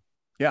 04.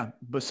 Yeah.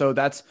 But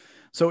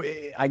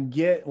I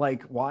get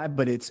like why,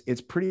 but it's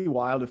pretty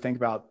wild to think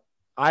about.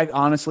 I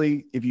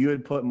honestly, if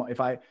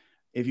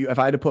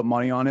I had to put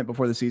money on it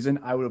before the season,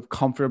 I would have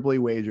comfortably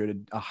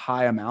wagered a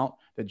high amount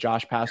that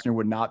Josh Pastner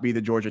would not be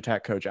the Georgia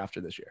Tech coach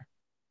after this year.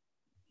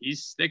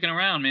 He's sticking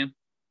around, man.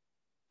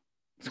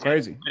 It's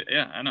crazy.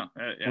 Yeah, I know.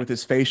 With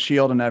his face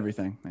shield and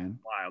everything, man.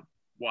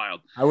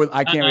 Wild.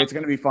 I can't wait. It's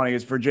going to be funny.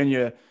 It's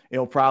Virginia.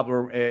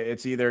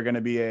 It's either going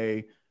to be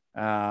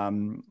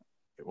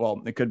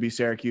it could be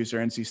Syracuse or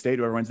NC State,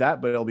 whoever wins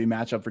that, but it'll be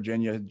matchup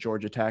Virginia,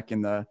 Georgia Tech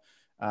in the,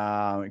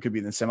 it could be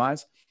in the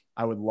semis.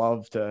 I would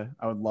love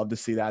to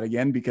see that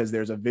again because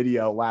there's a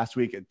video last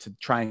week to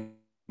try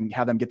and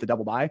have them get the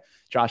double bye.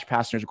 Josh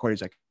Pastner's recorded.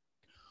 He's like,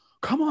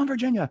 "Come on,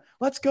 Virginia,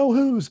 let's go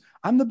Hoos.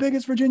 I'm the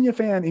biggest Virginia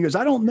fan." He goes,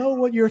 "I don't know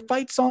what your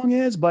fight song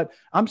is, but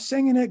I'm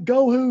singing it.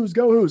 Go Hoos,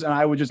 go Hoos." And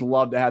I would just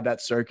love to have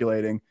that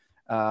circulating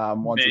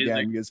once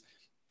again because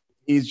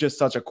he's just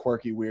such a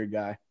quirky, weird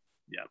guy.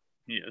 Yeah,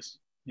 he is.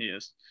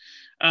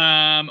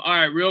 All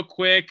right, real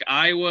quick.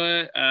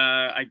 Iowa,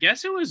 I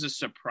guess it was a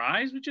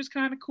surprise, which is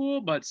kind of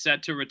cool, but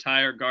set to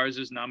retire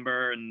Garza's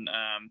number. And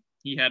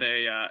he had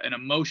an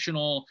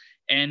emotional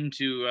end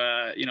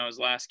to, his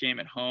last game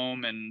at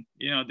home. And,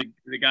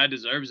 the guy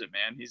deserves it,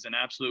 man. He's an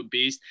absolute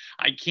beast.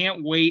 I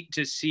can't wait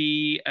to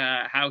see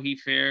how he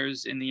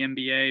fares in the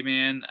NBA,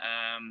 man.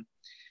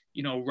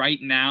 Right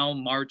now,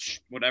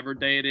 March, whatever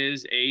day it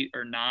is, 8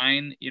 or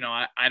 9,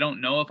 I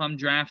don't know if I'm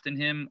drafting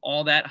him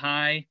all that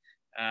high.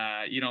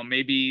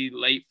 Maybe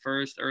late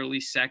first, early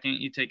second,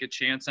 you take a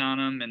chance on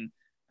him, and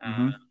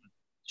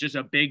just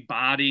a big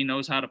body,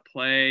 knows how to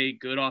play,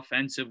 good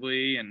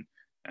offensively, and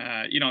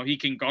he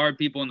can guard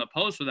people in the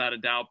post without a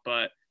doubt,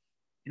 but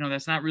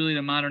that's not really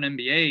the modern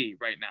NBA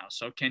right now.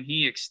 So can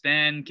he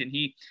extend? Can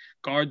he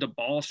guard the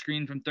ball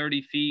screen from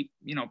 30 feet?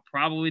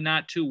 Probably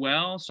not too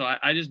well. So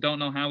I just don't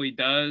know how he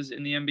does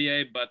in the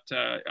NBA, but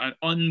an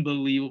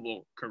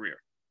unbelievable career.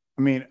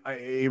 I mean,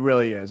 he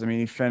really is. I mean,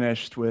 he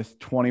finished with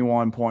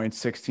 21 points,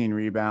 16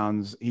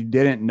 rebounds. He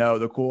didn't know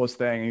the coolest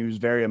thing. He was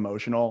very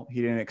emotional.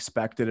 He didn't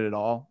expect it at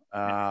all,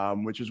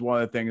 which is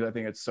one of the things I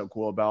think it's so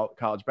cool about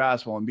college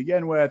basketball. And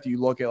begin with, you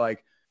look at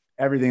like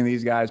everything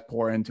these guys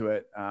pour into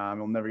it.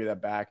 We'll never get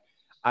that back.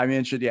 I'm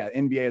interested. Yeah,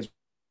 NBA is.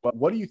 But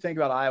what do you think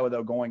about Iowa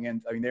though going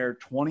in? I mean, they're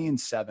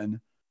 20-7.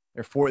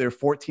 They're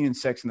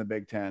 14-6 in the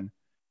Big Ten.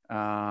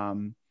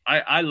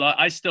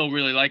 I still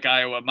really like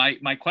Iowa.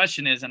 My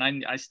question is, and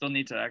I still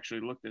need to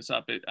actually look this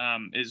up.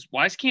 Is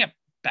Wieskamp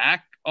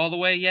back all the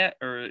way yet,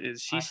 or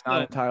is he still?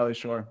 Not entirely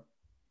sure.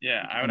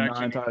 Yeah, I'm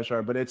not entirely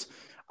sure, but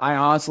I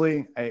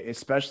honestly,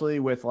 especially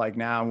with like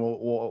now,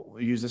 we'll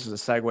use this as a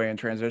segue and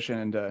transition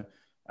into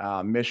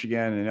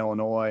Michigan and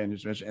Illinois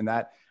and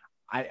that.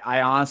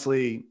 I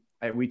honestly,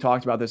 we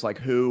talked about this, like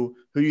who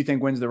do you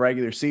think wins the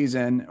regular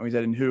season? And we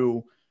said, and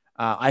who.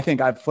 I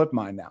think I've flipped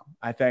mine now.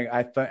 I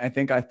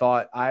think I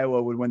thought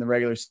Iowa would win the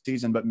regular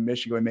season, but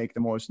Michigan would make the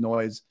most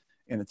noise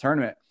in the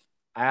tournament.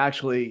 I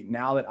actually,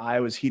 now that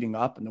Iowa's heating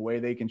up and the way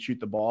they can shoot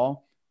the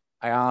ball,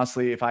 I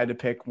honestly, if I had to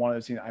pick one of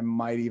those teams, I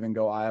might even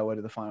go Iowa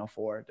to the Final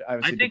Four.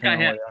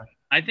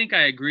 I think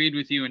I agreed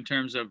with you in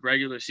terms of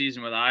regular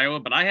season with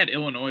Iowa, but I had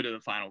Illinois to the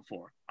Final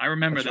Four. I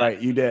remember That's that.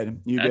 Right, you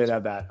did. You did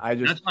have that.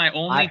 That's my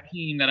only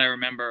team that I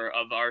remember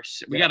of our.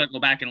 We got to go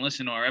back and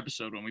listen to our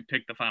episode when we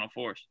picked the Final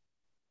Fours.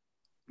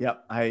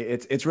 Yep,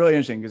 it's really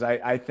interesting because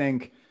I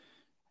think.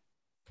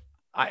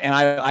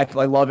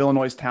 I love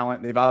Illinois'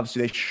 talent.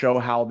 They show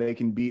how they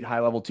can beat high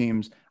level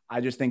teams. I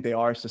just think they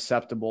are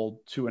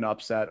susceptible to an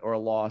upset or a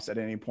loss at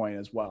any point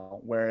as well.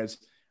 Whereas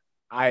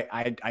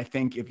I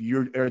think if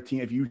you're a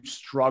team, if you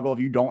struggle, if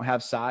you don't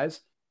have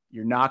size,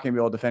 you're not going to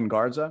be able to defend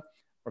Garza.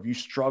 Or if you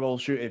struggle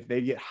if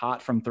they get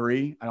hot from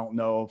three, I don't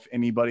know if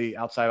anybody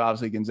outside of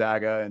obviously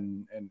Gonzaga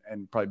and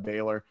probably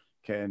Baylor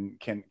can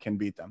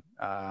beat them.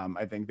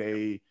 I think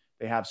they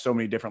have so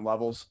many different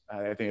levels.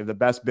 I think the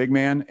best big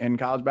man in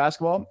college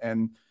basketball,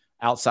 and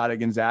outside of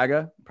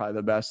Gonzaga,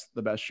 probably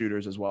the best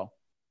shooters as well.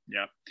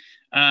 Yeah.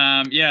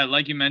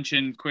 Like you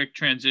mentioned, quick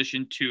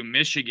transition to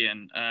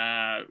Michigan,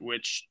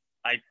 which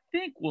I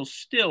think will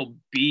still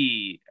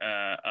be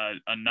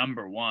a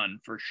number one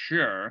for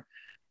sure.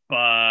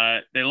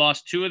 But they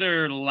lost two of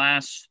their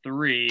last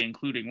three,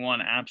 including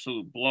one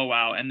absolute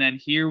blowout. And then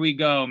here we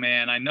go,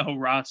 man. I know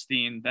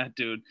Rothstein, that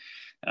dude,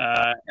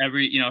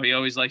 he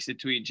always likes to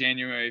tweet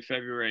January,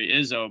 February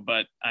Izzo.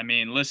 But I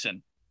mean,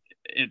 listen,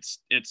 it's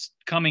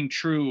coming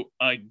true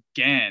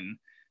again.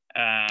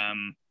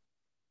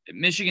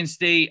 Michigan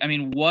State, I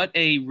mean,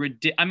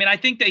 I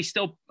think they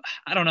still,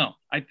 I don't know.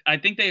 I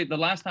think the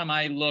last time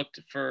I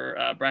looked for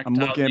bracketology. I'm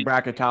looking at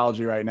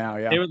bracketology right now.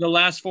 Yeah. They were the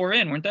last four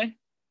in, weren't they?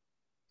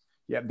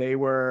 Yeah, they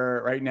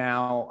were right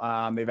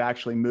now. They've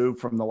actually moved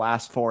from the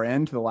last four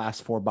in to the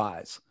last four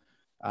buys.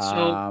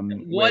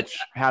 Which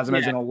has them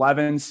as an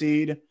 11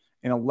 seed,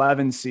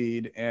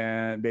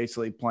 and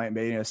basically playing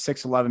a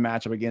 6-11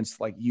 matchup against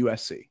like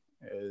USC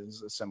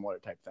is a similar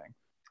type thing.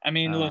 I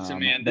mean, listen,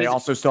 man. They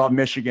also still have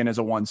Michigan as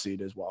a 1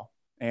 seed as well,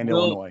 and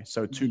Illinois.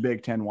 So 2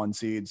 Big Ten 1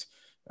 seeds,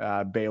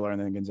 Baylor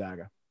and then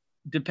Gonzaga.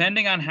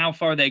 Depending on how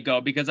far they go,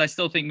 because I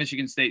still think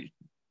Michigan State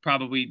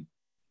probably,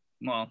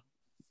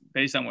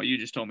 based on what you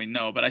just told me,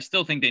 no, but I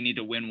still think they need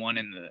to win one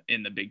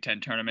in the Big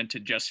Ten tournament to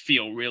just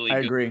feel really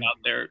good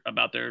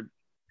about their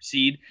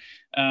seed.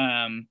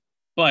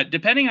 But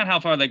depending on how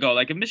far they go,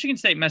 like if Michigan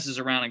State messes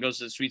around and goes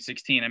to the Sweet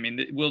 16, I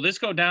mean, will this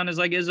go down as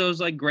like Izzo's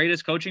like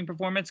greatest coaching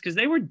performance? Because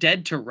they were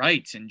dead to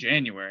rights in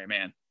January,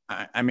 man.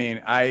 I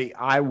mean,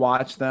 I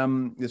watched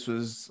them.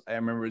 I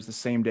remember it was the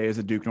same day as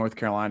the Duke North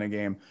Carolina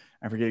game.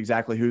 I forget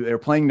exactly who they were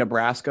playing.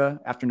 Nebraska,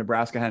 after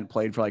Nebraska hadn't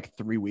played for like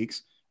 3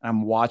 weeks.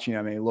 I'm watching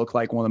them, and they look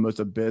like one of the most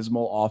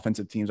abysmal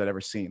offensive teams I'd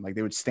ever seen. Like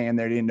they would stand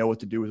there, didn't know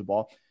what to do with the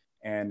ball,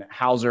 and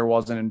Hauser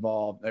wasn't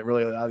involved. A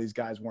lot of these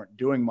guys weren't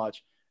doing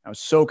much. I was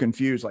so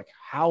confused. Like,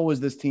 how was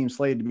this team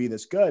slated to be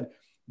this good?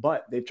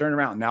 But they've turned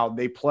around. Now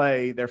they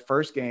play their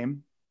first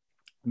game.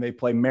 They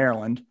play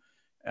Maryland,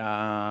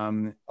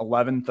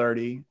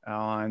 11:30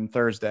 on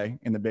Thursday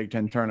in the Big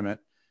Ten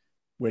tournament.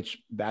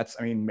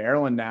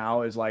 Maryland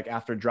now is like,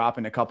 after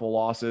dropping a couple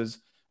losses,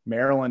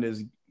 Maryland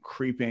is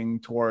creeping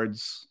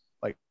towards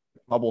like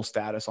bubble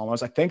status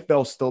almost. I think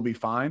they'll still be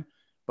fine,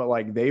 but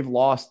like they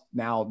lost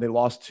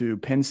to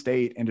Penn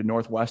State and to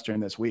Northwestern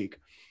this week.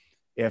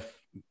 If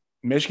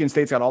Michigan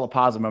State's got all the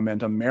positive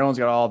momentum, Maryland's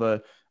got all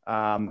the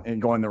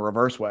and going the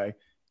reverse way.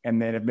 And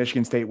then if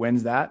Michigan State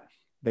wins that,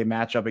 they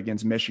match up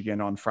against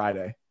Michigan on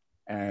Friday.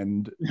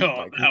 And who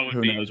knows? That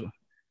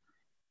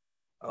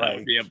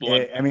would be a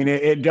blood.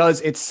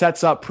 It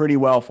sets up pretty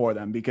well for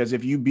them, because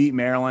if you beat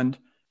Maryland,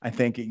 I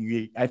think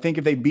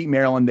if they beat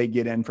Maryland, they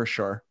get in for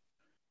sure.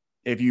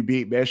 If you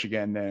beat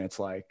Michigan, then it's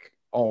like,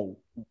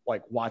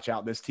 watch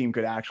out. This team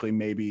could actually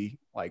maybe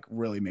like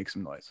really make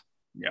some noise.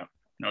 Yeah.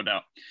 No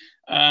doubt.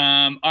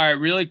 All right,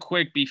 really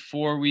quick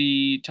before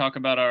we talk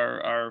about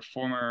our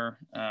former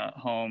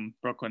home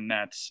Brooklyn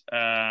Nets,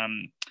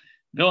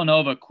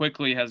 Villanova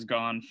quickly has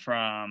gone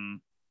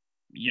from,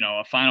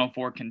 a Final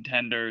Four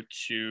contender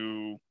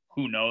to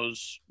who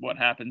knows what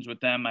happens with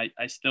them. I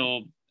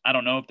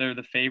don't know if they're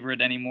the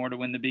favorite anymore to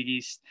win the Big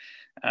East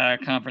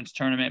conference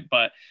tournament,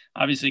 but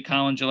obviously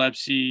Colin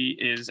Gillespie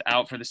is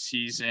out for the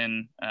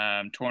season,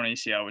 torn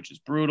ACL, which is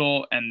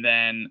brutal. And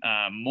then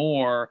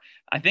Moore,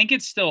 I think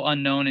it's still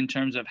unknown in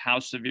terms of how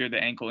severe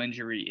the ankle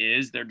injury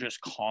is. They're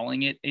just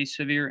calling it a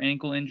severe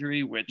ankle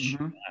injury, which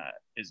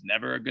is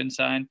never a good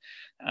sign.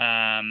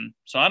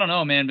 So I don't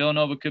know, man.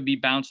 Villanova could be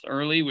bounced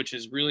early, which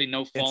is really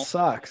no fault. It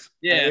sucks.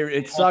 Yeah,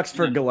 it sucks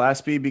for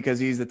Gillespie, because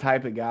he's the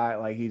type of guy,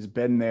 like, he's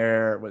been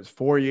there,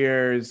 4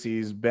 years.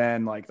 He's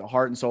been like the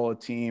heart and soul of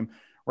the team.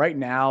 Right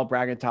now,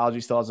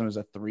 bracketology still has him as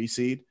a 3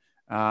 seed.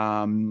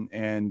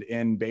 And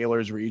in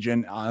Baylor's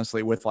region,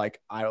 honestly, with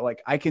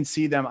I can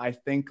see them. I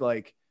think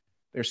like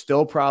they're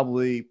still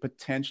probably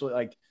potentially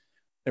like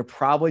they're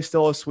probably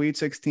still a Sweet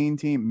 16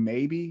 team,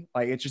 maybe.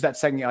 Like it's just that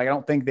second game. Like, I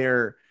don't think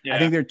they're. Yeah. I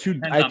think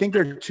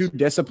they're too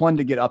disciplined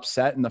to get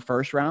upset in the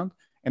first round,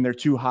 and they're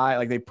too high.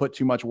 Like they put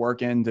too much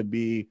work in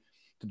to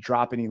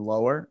drop any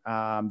lower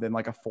than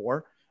like a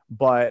 4.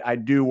 But I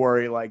do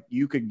worry like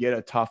you could get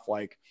a tough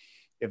like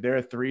if they're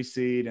a 3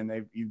 seed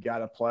and you've got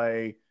to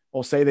play.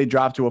 Well, say they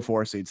drop to a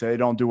 4 seed, say they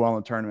don't do well in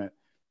the tournament,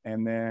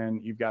 and then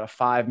you've got a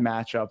 5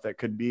 matchup that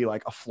could be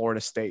like a Florida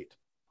State,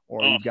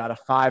 or you've got a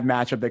 5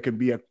 matchup that could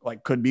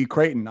be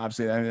Creighton,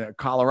 obviously,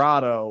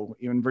 Colorado,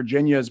 even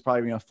Virginia is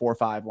probably a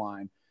 4-5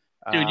 line.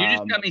 Dude, you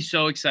just got me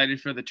so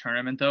excited for the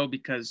tournament though,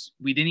 because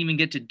we didn't even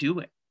get to do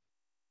it.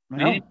 We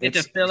didn't get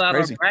to fill out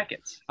crazy. Our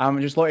brackets.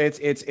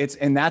 It's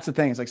and that's the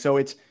thing. It's like, so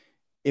it's,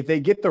 if they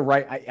get the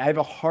right, I have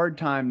a hard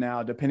time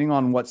now, depending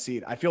on what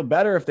seed. I feel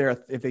better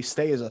if they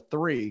stay as a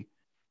 3.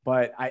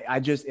 But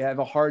I have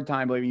a hard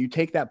time believing you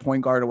take that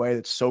point guard away.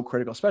 That's so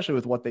critical, especially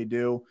with what they do.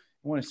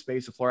 You want to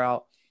space the floor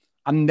out.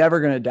 I'm never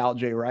going to doubt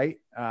Jay Wright.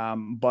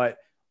 But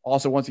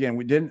also, once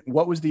again,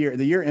 what was the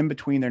year in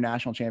between their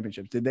national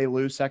championships? Did they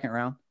lose second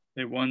round?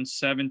 They won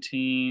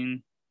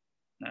 17.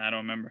 I don't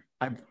remember.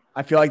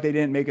 I feel like they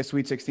didn't make a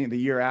Sweet 16 the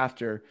year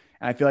after.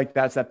 And I feel like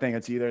that's that thing.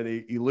 It's either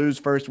you lose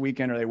first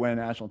weekend or they win a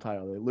national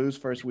title. They lose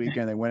first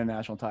weekend, they win a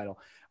national title.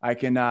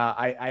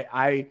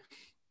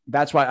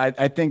 That's why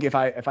I think if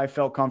I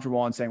felt comfortable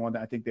on saying one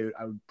thing, I think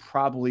I would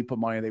probably put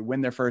money. They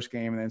win their first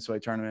game and then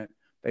NCAA tournament,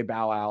 they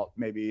bow out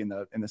maybe in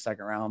the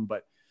second round.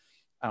 But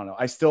I don't know.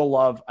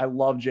 I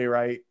love Jay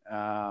Wright.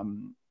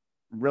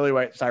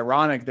 Really, it's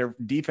ironic. Their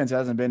defense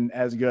hasn't been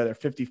as good.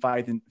 They're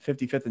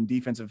 55th in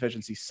defensive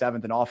efficiency,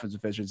 7th in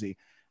offensive efficiency.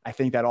 I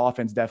think that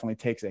offense definitely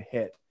takes a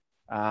hit.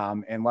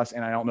 And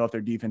I don't know if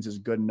their defense is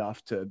good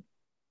enough to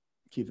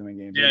keep them in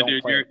games. Yeah,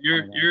 dude,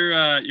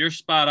 you're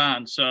spot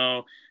on.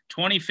 So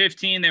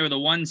 2015, they were the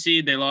 1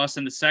 seed. They lost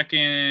in the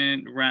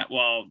second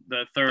round,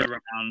 the third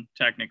round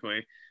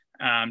technically,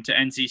 to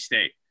NC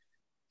State.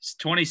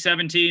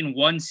 2017,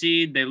 1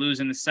 seed. They lose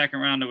in the second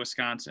round to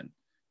Wisconsin.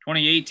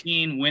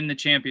 2018, win the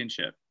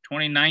championship.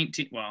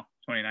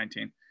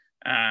 2019,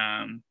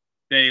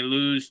 they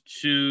lose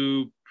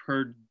to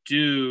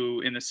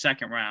Purdue in the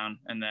second round,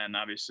 and then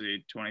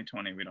obviously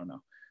 2020, we don't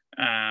know.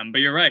 But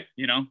you're right.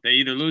 They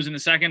either lose in the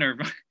second or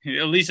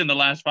at least in the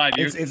last 5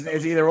 years.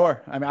 It's either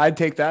or. I mean, I'd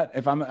take that.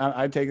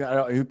 I'd take that.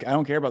 I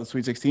don't care about the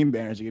Sweet 16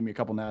 banners. You give me a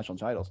couple national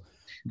titles.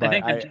 But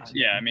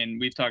I mean,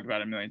 we've talked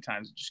about it a million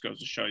times. It just goes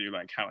to show you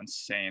like how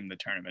insane the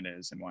tournament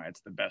is and why it's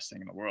the best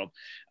thing in the world.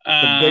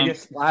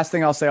 Last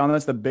thing I'll say on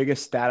this, the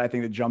biggest stat I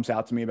think that jumps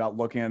out to me about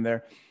looking in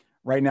there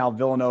right now,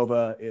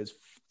 Villanova is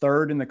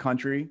 3rd in the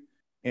country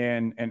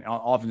in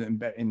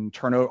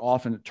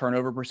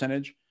turnover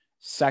percentage.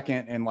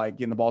 2nd in like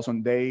getting the ball. So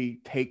when they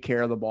take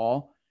care of the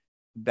ball,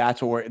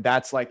 that's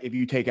like, if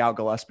you take out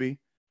Gillespie,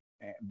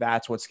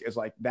 that's is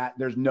like that.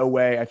 There's no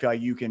way I feel like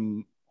you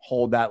can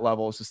hold that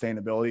level of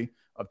sustainability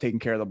of taking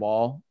care of the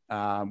ball.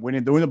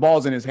 When the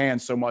ball's in his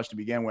hands so much to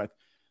begin with,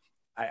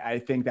 I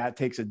think that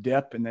takes a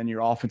dip, and then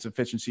your offensive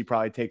efficiency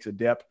probably takes a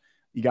dip.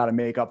 You got to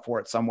make up for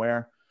it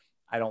somewhere.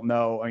 I don't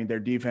know. I mean, their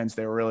defense,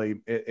 they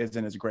really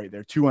isn't as great.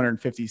 They're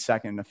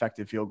 252nd in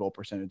effective field goal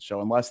percentage.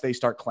 So unless they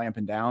start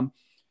clamping down,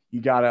 you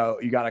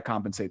gotta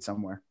compensate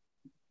somewhere.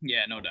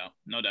 Yeah, no doubt.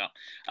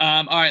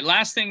 All right,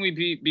 last thing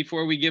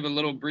before we give a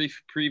little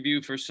brief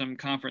preview for some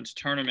conference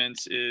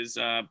tournaments is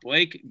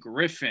Blake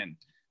Griffin.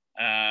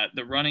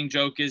 The running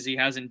joke is he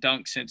hasn't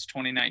dunked since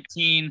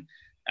 2019.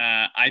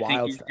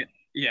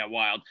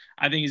 Wild.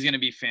 I think he's going to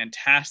be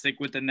fantastic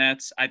with the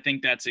Nets. I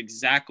think that's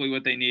exactly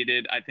what they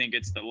needed. I think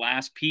it's the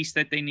last piece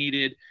that they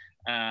needed.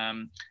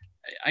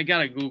 I got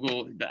to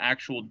Google the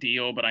actual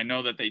deal, but I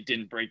know that they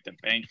didn't break the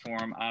bank for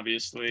him,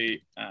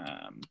 obviously.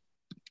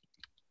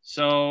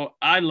 So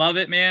I love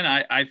it, man.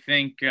 I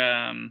think,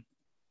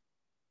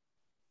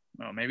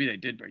 maybe they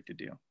did break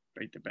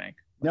the bank.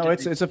 No,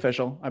 it's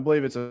official. I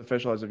believe it's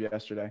official as of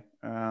yesterday.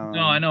 No,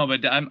 I know,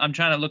 but I'm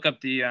trying to look up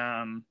the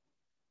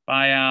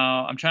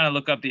buyout. I'm trying to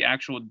look up the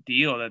actual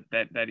deal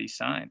that he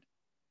signed.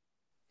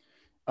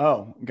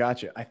 Oh,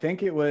 gotcha. I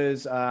think it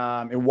was,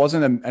 it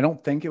wasn't I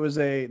don't think it was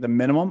the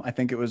minimum. I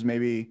think it was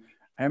maybe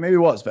it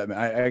was, but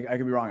I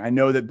could be wrong. I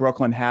know that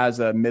Brooklyn has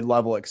a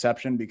mid-level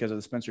exception because of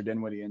the Spencer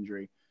Dinwiddie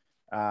injury.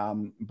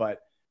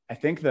 But I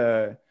think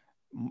the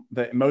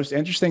most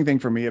interesting thing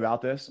for me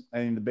about this, I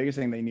think the biggest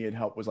thing they needed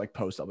help was like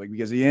post up, like,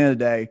 because at the end of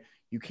the day,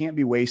 you can't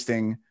be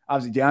wasting,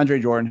 obviously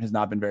DeAndre Jordan has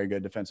not been very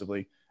good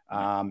defensively.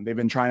 They've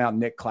been trying out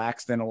Nick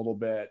Claxton a little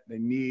bit. They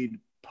need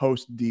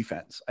post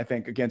defense. I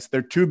think against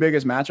their 2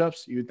 biggest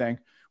matchups, you would think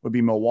would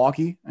be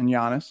Milwaukee and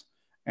Giannis,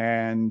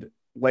 and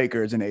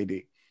Lakers and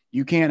AD.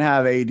 You can't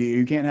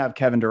have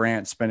Kevin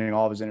Durant spending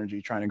all of his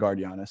energy trying to guard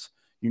Giannis.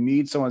 You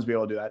need someone to be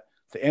able to do that.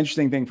 The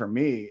interesting thing for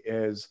me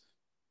is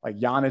like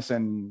Giannis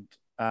and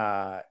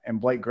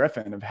Blake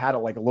Griffin have had a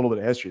little bit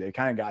of history. They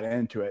kind of got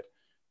into it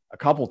a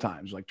couple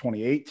times, like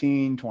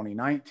 2018,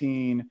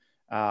 2019.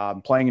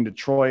 playing in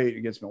Detroit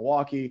against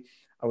Milwaukee.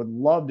 I would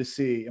love to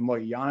see, and look,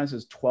 Giannis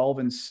is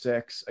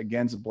 12-6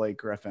 against Blake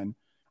Griffin.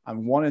 I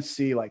want to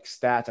see like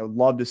stats. I would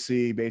love to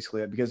see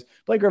basically that, because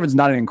Blake Griffin's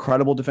not an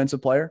incredible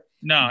defensive player.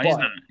 No,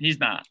 he's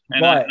not.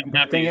 And but I'm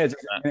the thing is,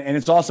 and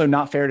it's also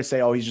not fair to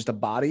say, oh, he's just a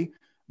body,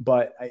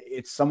 but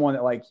it's someone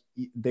that like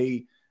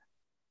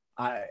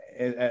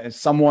as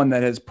someone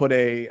that has put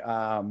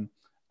a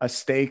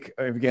stake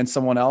against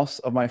someone else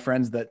of my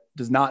friends that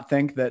does not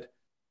think that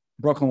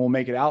Brooklyn will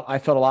make it out, I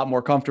felt a lot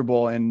more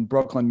comfortable in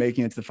Brooklyn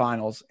making it to the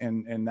finals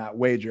in that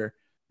wager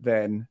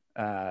than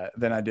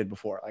I did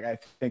before. Like, I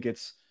think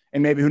it's,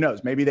 and maybe who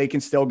knows, maybe they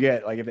can still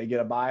get, like, if they get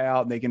a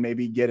buyout, they can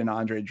maybe get an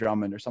Andre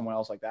Drummond or someone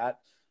else like that.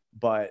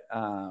 But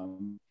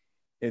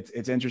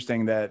it's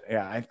interesting that,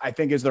 yeah, I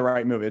think is the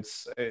right move.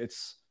 It's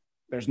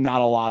there's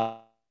not a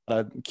lot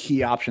of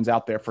key options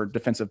out there for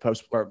defensive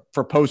post, or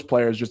for post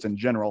players just in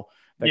general,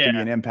 that can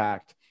be an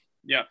impact.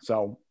 Yeah.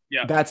 So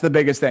that's the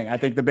biggest thing. I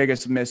think the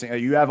biggest missing,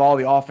 you have all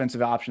the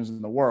offensive options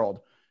in the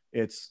world.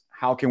 It's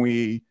how can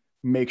we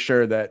make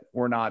sure that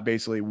we're not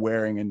basically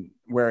wearing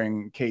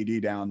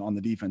KD down on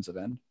the defensive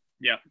end.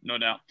 Yeah, no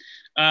doubt.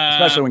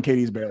 Especially when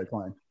KD's barely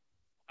playing.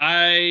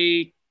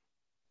 I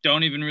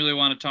don't even really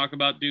want to talk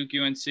about Duke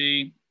UNC.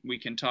 We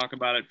can talk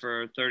about it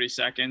for 30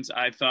 seconds.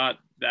 I thought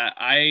that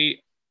I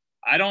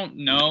don't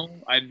know.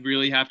 I'd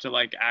really have to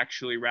like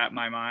actually wrap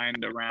my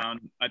mind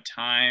around a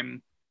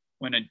time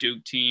when a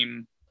Duke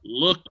team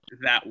looked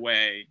that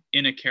way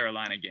in a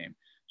Carolina game.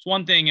 It's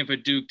one thing if a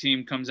Duke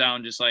team comes out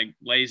and just like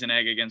lays an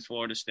egg against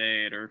Florida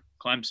State or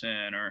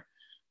Clemson or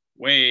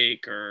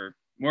Wake or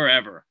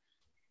wherever.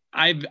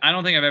 I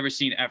don't think I've ever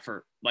seen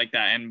effort like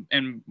that.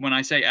 And when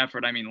I say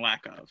effort, I mean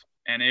lack of.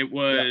 And it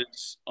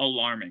was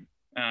alarming.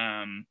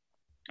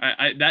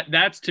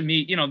 That's to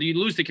me, you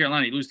lose to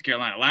Carolina, you lose to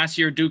Carolina. Last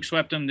year, Duke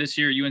swept them. This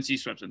year, UNC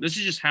swept them. This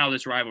is just how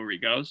this rivalry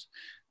goes.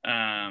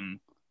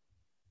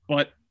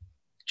 But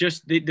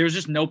there's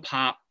just no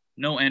pop,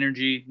 no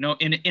energy, no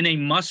in a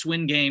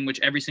must-win game, which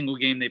every single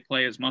game they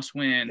play is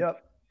must-win.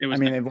 Yep.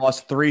 They've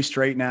lost 3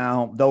 straight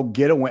now. They'll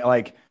get a win.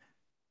 Like,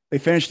 they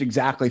finished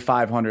exactly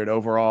 500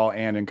 overall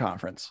and in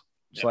conference.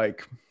 It's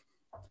like,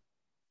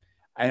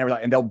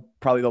 and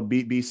they'll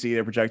beat BC.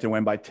 They're projected to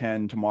win by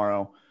 10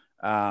 tomorrow.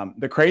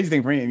 The crazy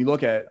thing for me, if you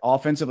look at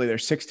offensively, they're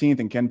 16th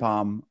in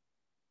KenPom.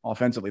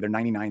 Offensively, they're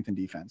 99th in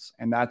defense,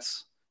 and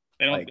that's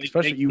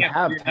especially you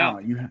have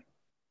talent.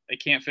 They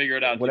can't figure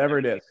it out. Whatever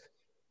it is.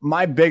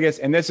 My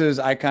biggest, and this is,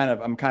 I'm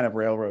kind of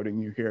railroading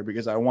you here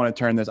because I want to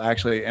turn this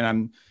actually, and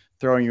I'm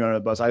throwing you under the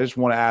bus. I just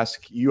want to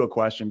ask you a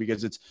question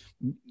because it's,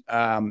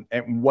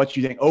 and what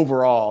you think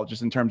overall,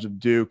 just in terms of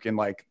Duke and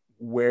like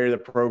where the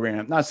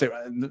program,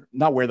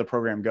 not where the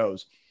program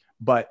goes,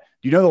 but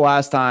do you know the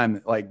last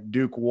time like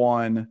Duke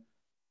won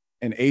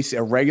a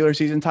regular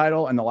season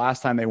title and the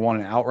last time they won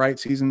an outright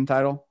season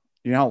title?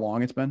 You know how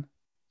long it's been?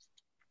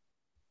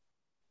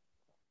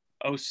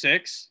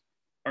 06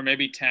 or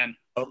maybe 10.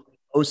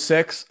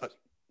 06.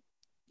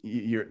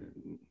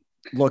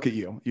 Look at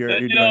you. You're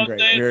doing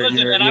great.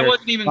 I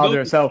wasn't even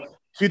going. So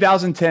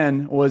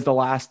 2010 was the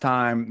last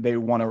time they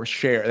won a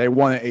share. They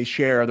won a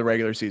share of the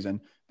regular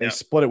season. They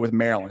split it with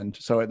Maryland.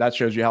 So that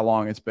shows you how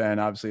long it's been.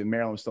 Obviously,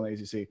 Maryland was still in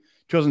the ACC.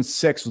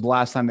 2006 was the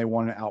last time they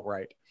won it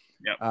outright.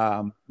 Yep.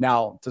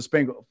 Now, to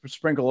sprinkle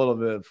a little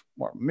bit of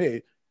more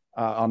me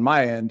on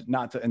my end,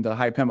 and to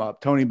hype him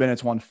up, Tony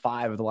Bennett's won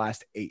 5 of the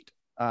last 8.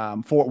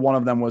 1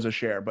 of them was a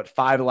share, but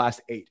 5 of the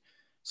last 8.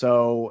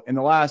 So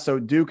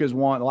Duke has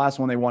won. The last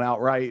one they won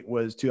outright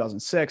was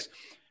 2006.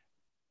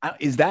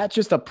 Is that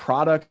just a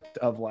product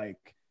of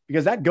like,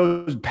 because that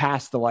goes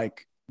past the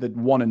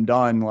one and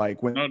done,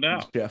 like when no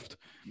doubt shift.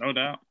 No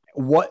doubt.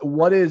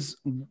 What is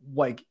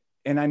like,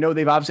 and I know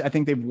I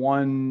think they've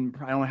won,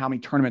 I don't know how many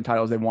tournament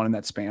titles they've won in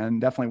that span,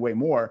 definitely way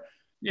more.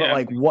 Yeah. But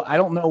like, I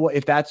don't know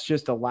if that's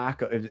just a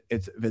lack of, if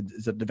it's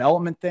a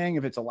development thing,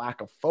 if it's a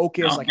lack of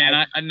focus.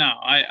 I'm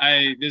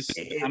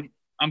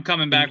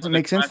coming back. It doesn't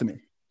make sense to me.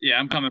 Yeah,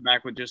 I'm coming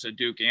back with just a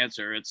Duke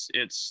answer. It's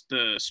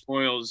the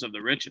spoils of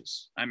the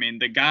riches. I mean,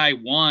 the guy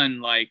won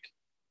like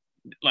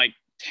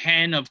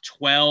 10 of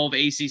 12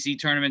 ACC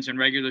tournaments and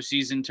regular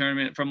season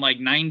tournament from like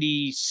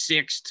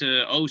 96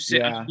 to 06.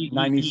 Yeah,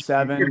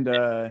 97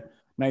 to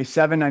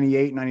 97,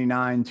 98,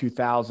 99,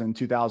 2000,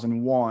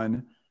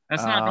 2001.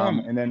 That's not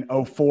normal. And then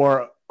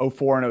 04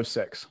 and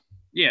 06.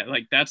 Yeah,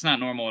 like that's not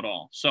normal at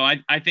all. So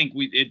I think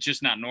it's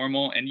just not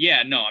normal. And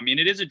yeah, no, I mean,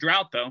 it is a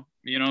drought though.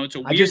 It's a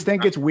weird. I just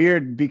think it's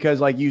weird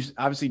because like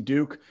obviously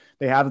Duke,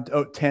 they have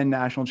 10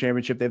 national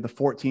championship. They have the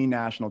 14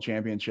 national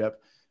championship.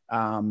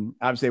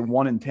 Obviously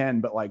 1 and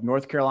 10, but like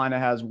North Carolina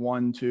has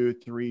 1, 2,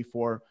 3,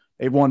 4.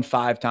 They've won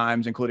 5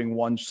 times, including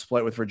 1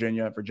 split with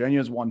Virginia.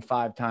 Virginia's won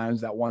 5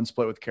 times. That 1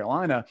 split with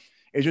Carolina.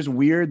 It's just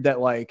weird that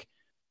like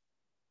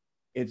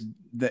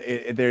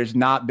there's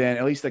not been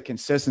at least the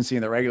consistency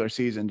in the regular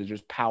season to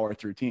just power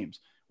through teams,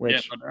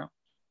 which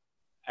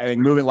I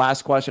think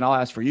last question I'll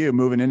ask for you,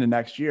 moving into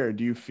next year,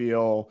 do you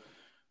feel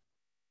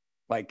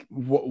like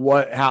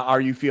how are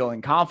you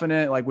feeling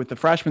confident, like with the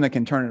freshmen that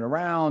can turn it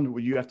around?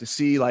 Would you have to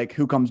see like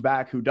who comes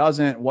back, who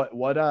doesn't, what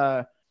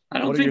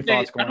What are your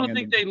thoughts I going don't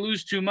think into? they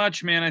lose too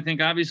much, man. I think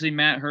obviously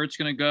Matt Hurt's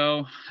going to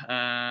go.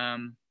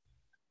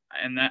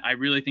 And that I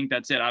really think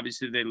that's it.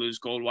 Obviously they lose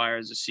Goldwire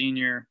as a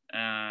senior.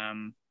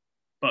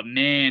 But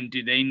man,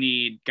 do they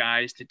need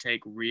guys to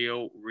take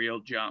real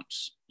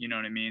jumps. You know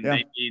what I mean? Yeah.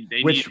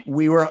 They Which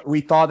need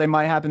we thought they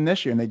might happen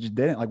this year and they just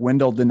didn't. Like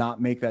Wendell did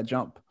not make that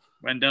jump.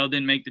 Wendell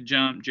didn't make the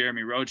jump.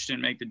 Jeremy Roach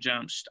didn't make the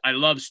jump. I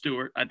love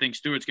Stewart. I think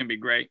Stewart's going to be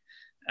great.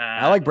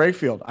 I like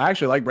Brakefield. I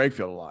actually like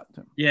Brakefield a lot.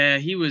 Yeah,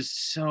 he was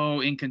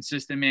so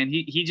inconsistent, man.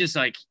 He just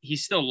like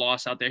he's still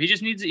lost out there. He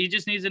just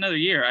needs another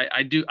year.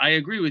 I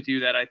agree with you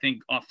that I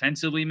think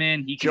offensively,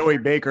 man, Joey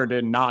Baker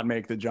did not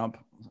make the jump.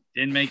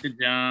 Didn't make the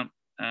jump.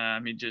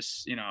 He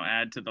just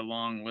add to the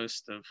long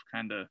list of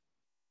kind of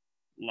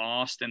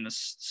lost in the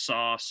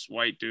sauce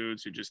white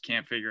dudes who just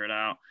can't figure it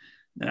out.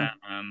 Yeah.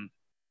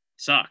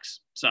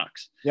 Sucks.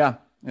 Yeah.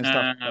 It's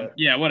tough.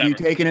 Yeah, whatever.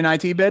 Do you take an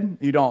NIT bid?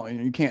 You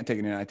don't. You can't take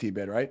an NIT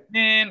bid, right?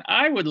 Man,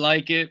 I would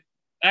like it.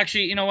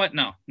 Actually, you know what?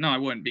 No, I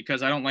wouldn't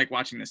because I don't like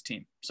watching this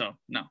team. So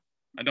no,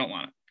 I don't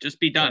want it. Just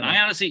be done.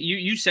 I honestly,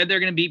 you said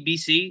they're going to beat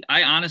BC.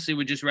 I honestly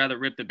would just rather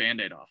rip the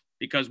Band-Aid off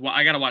because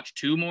I got to watch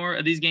 2 more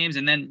of these games.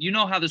 And then you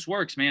know how this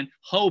works, man.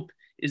 Hope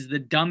is the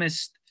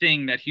dumbest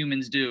thing that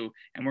humans do.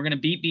 And we're going to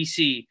beat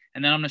BC.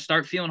 And then I'm going to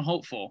start feeling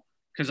hopeful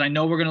because I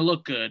know we're going to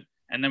look good.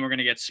 And then we're going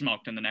to get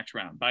smoked in the next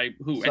round by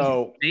who?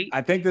 So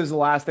I think this is the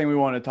last thing we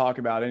want to talk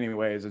about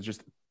anyways, is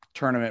just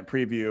tournament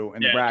preview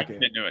in the bracket.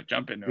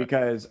 Jump into it.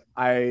 Because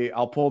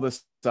I'll pull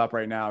this up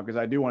right now because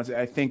I do want to say,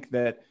 I think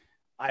that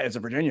as a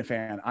Virginia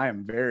fan, I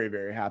am very,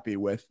 very happy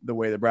with the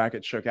way the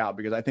bracket shook out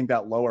because I think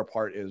that lower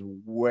part is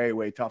way,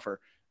 way tougher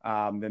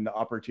than the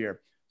upper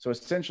tier. So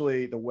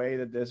essentially the way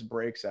that this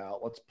breaks out,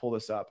 let's pull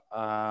this up.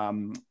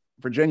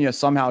 Virginia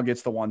somehow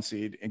gets the 1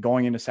 seed and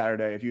going into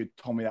Saturday. If you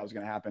told me that was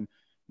going to happen,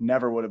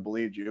 never would have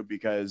believed you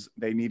because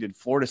they needed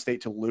Florida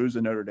State to lose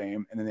to Notre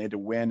Dame and then they had to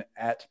win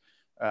at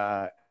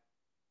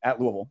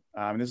Louisville.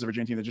 And this is a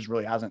Virginia team that just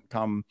really hasn't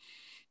come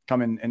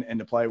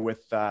into play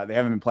with. They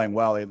haven't been playing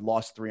well. They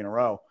lost 3 in a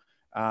row.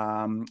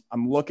 I'm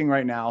looking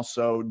right now.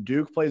 So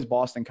Duke plays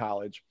Boston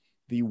College.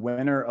 The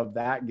winner of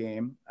that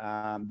game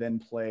then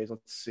plays.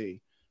 Let's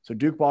see. So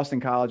Duke Boston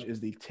College is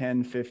the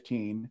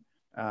 10-15.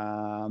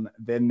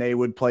 Then they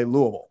would play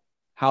Louisville.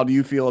 How do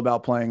you feel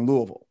about playing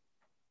Louisville?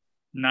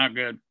 Not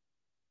good.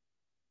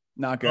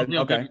 Not good.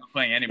 Okay.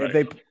 Playing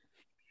anybody.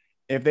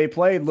 If they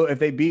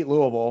beat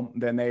Louisville,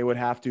 then they would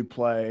have to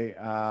play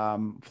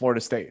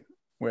Florida State,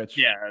 which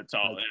it's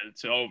over.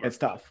 It's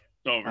tough.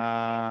 It's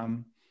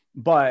over.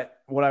 But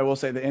what I will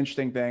say, the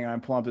interesting thing,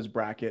 I'm pulling up this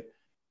bracket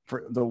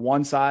for the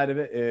one side of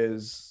it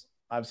is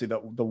obviously the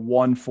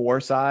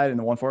 1-4 side and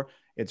the 1-4.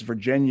 It's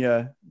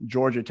Virginia,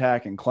 Georgia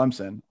Tech, and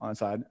Clemson on the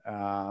side,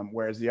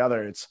 whereas the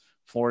other it's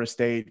Florida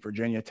State,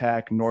 Virginia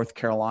Tech, North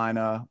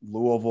Carolina,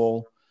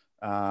 Louisville.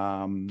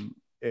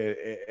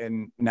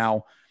 And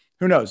now,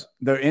 who knows?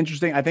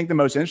 I think the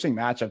most interesting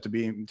matchup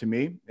to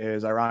me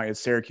is ironic. It's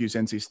Syracuse,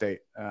 NC State.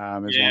 Is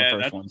one of the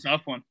first ones. A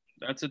tough one.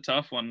 That's a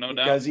tough one, no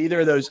doubt. Because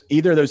either of those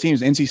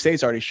teams, NC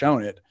State's already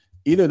shown it.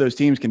 Either of those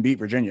teams can beat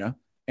Virginia,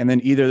 and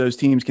then either of those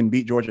teams can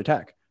beat Georgia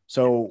Tech.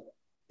 So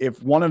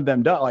if one of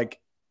them does, or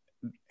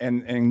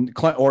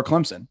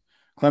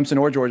Clemson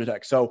or Georgia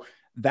Tech. So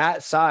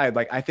that side,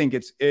 I think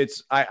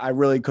I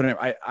really couldn't.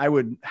 I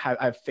would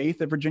have faith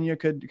that Virginia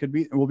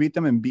will beat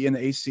them and be in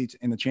the ACC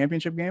in the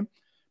championship game,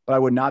 but I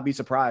would not be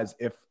surprised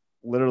if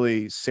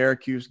literally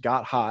Syracuse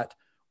got hot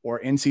or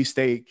NC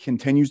State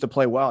continues to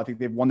play well. I think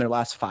they've won their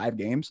last 5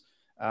 games,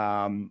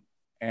 and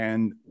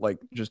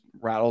just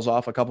rattles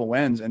off a couple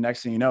wins, and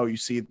next thing you know, you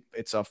see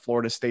it's a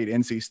Florida State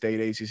NC State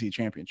ACC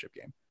championship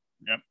game.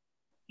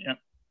 Yep,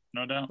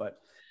 no doubt.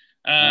 But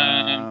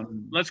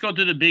let's go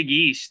to the Big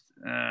East.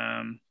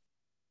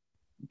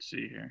 Let's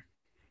see here.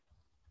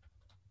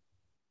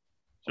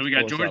 So we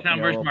got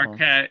Georgetown versus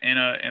Marquette in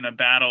a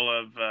battle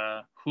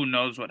of who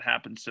knows what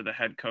happens to the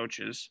head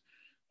coaches.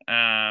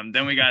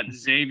 Then we got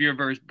Xavier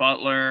versus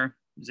Butler.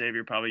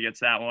 Xavier probably gets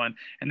that one.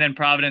 And then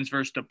Providence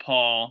versus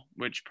DePaul,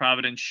 which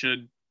Providence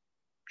should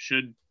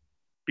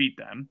beat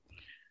them.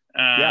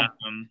 Yeah.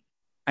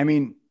 I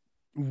mean,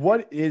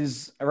 what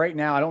is right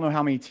now? I don't know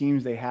how many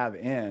teams they have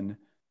in,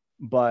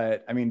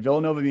 but I mean,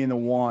 Villanova being the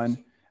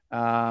one.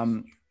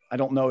 I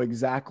don't know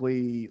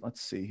exactly.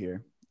 Let's see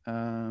here.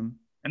 And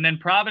then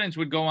Providence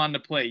would go on to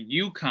play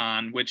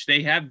UConn, which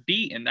they have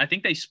beaten. I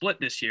think they split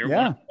this year.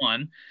 Yeah.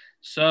 1-1.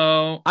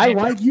 So I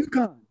like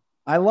UConn.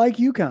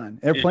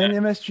 They're playing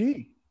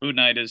MSG. Boot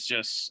Knight is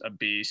just a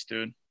beast,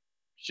 dude.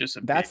 It's just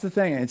a That's the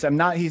thing.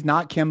 He's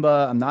not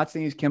Kimba. I'm not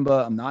saying he's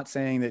Kimba. I'm not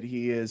saying that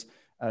he is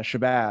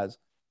Shabazz,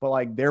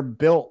 but they're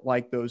built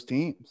like those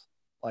teams.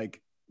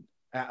 Like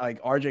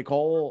RJ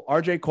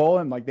Cole,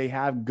 and they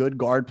have good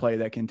guard play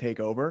that can take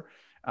over.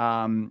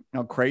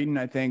 Creighton,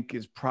 I think,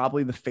 is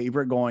probably the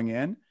favorite going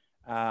in.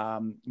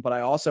 But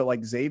I also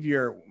like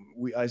Xavier.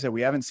 I said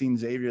we haven't seen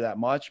Xavier that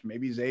much.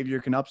 Maybe Xavier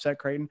can upset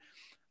Creighton.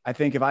 I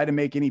think if I had to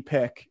make any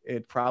pick,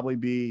 it'd probably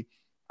be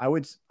I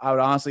would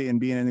honestly, in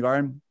being in the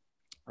Garden,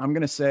 I'm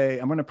going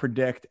to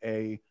predict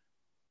a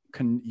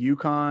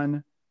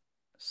UConn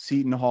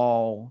Seton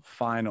Hall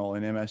final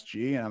in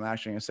MSG, and I'm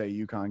actually going to say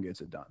UConn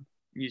gets it done.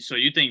 So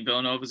you think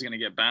Villanova is going to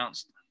get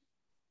bounced?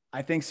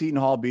 I think Seton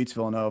Hall beats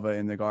Villanova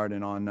in the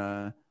Garden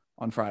on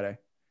Friday.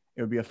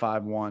 It would be a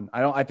 5-1.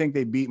 I think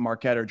they beat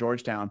Marquette or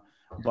Georgetown,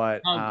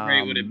 but how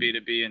great would it be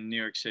to be in New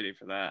York City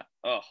for that?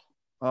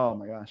 Oh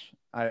my gosh.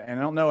 I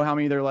don't know how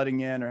many they're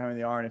letting in or how many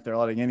they are, and if they're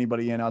letting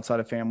anybody in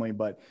outside of family,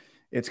 but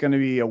it's going to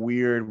be a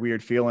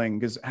weird feeling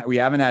because we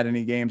haven't had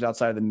any games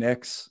outside of the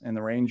Knicks and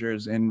the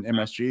Rangers in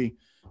MSG.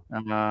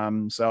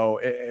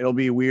 So it'll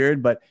be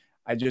weird, but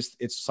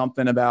it's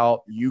something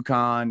about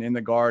UConn in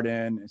the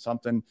Garden. It's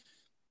something,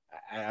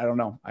 I don't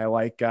know. I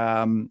like,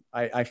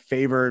 I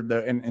favor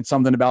and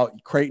something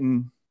about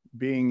Creighton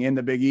being in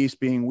the Big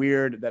East being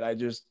weird that I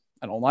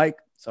don't like.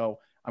 So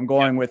I'm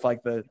going with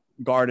like the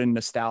Garden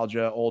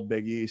nostalgia, old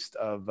Big East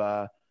of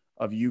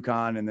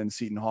UConn and then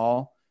Seton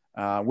Hall,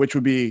 which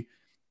would be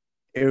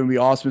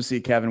awesome to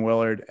see Kevin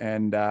Willard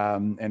and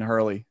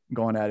Hurley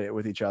going at it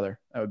with each other.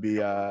 That would be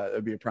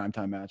a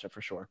primetime matchup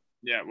for sure.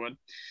 Yeah, it would.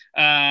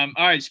 All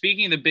right.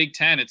 Speaking of the Big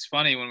Ten, it's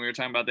funny when we were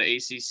talking about the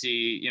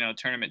ACC,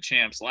 tournament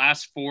champs.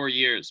 Last 4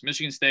 years,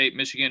 Michigan State,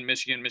 Michigan,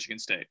 Michigan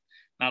State.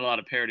 Not a lot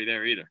of parity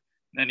there either.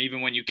 And then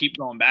even when you keep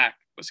going back,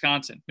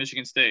 Wisconsin,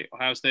 Michigan State,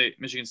 Ohio State,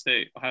 Michigan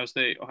State, Ohio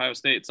State, Ohio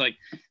State. It's like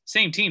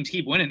same teams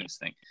keep winning this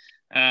thing.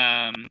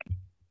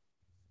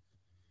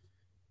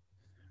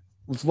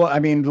 Well, I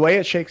mean, the way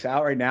it shakes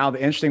out right now, the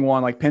interesting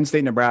one, like Penn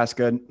State,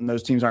 Nebraska,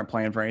 those teams aren't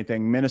playing for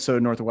anything. Minnesota,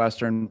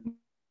 Northwestern,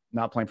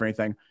 not playing for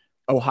anything.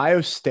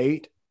 Ohio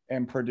State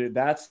and Purdue,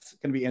 that's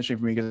going to be interesting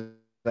for me because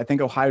I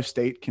think Ohio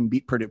State can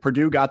beat Purdue.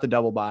 Purdue got the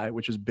double bye,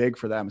 which is big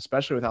for them,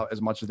 especially without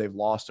as much as they've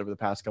lost over the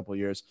past couple of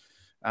years.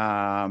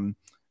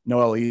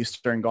 Noel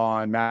Eastern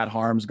gone, Matt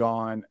Harm's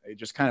gone. They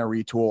just kind of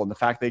retool. And the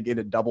fact they get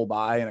a double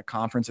bye in a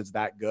conference that's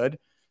that good,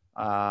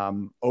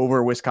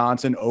 over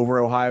Wisconsin, over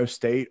Ohio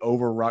State,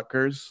 over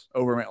Rutgers,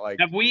 over like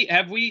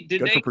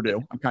for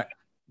Purdue.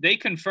 They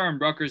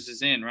confirmed Rutgers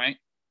is in, right?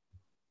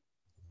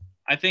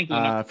 I think came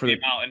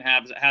out and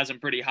has them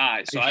pretty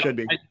high. So I don't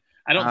think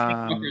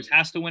Rutgers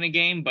has to win a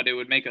game, but it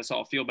would make us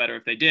all feel better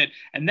if they did.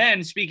 And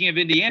then speaking of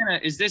Indiana,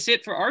 is this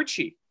it for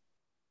Archie?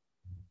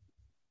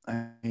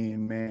 I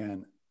mean,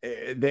 man,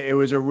 it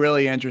was a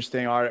really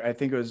interesting art. I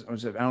think it was I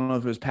don't know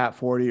if it was Pat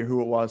Forty or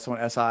who it was.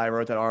 Someone SI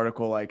wrote that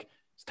article, like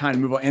it's time to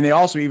move on. And they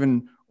also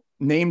even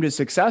named his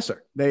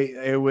successor.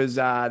 They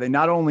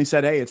not only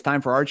said, hey, it's time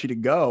for Archie to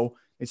go.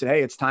 They said,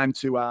 hey, it's time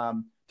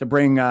to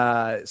bring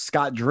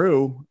Scott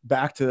Drew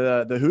back to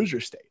the Hoosier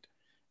State,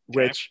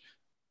 which,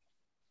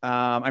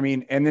 I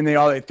mean, and then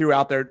they threw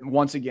out there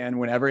once again,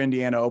 whenever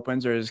Indiana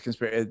opens or is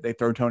conspiracy, they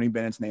throw Tony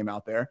Bennett's name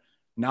out there,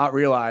 not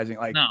realizing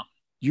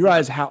you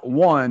guys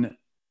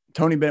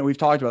Tony Bennett, we've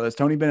talked about this.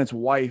 Tony Bennett's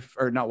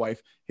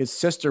his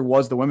sister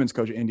was the women's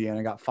coach at Indiana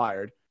and got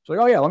fired. So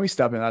like, oh yeah, let me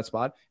step in that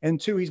spot. And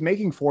two, he's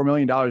making $4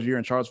 million a year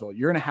in Charlottesville.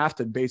 You're going to have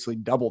to basically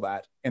double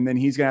that. And then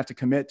he's going to have to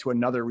commit to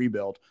another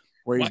rebuild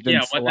where he's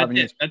been 11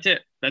 years.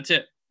 That's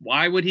it.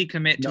 Why would he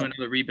commit to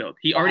another rebuild?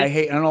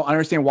 I don't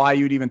understand why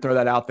you'd even throw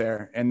that out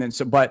there. And then,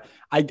 but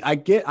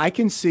I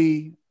can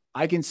see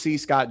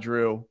Scott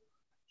Drew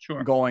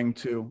going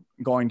to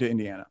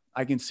Indiana.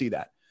 I can see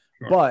that,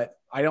 but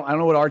I don't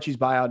know what Archie's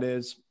buyout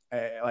is.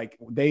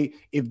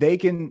 If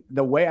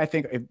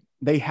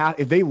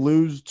they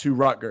lose to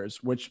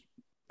Rutgers, which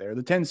they're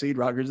the 10 seed,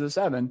 Rutgers is the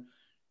 7,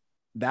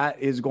 that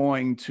is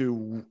going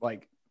to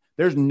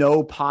there's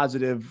nothing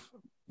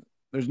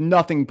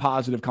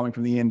positive coming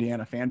from the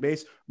Indiana fan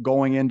base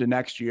going into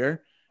next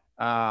year.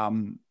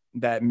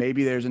 That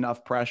maybe there's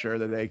enough pressure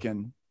that they get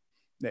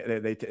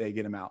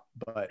him out.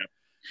 But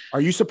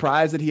are you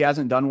surprised that he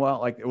hasn't done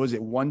well? Was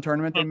it one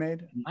tournament they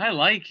made? I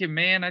like him,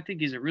 man. I think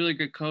he's a really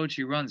good coach.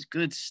 He runs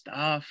good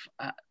stuff.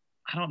 I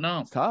don't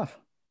know. It's tough.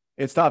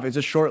 It's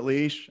a short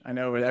leash. I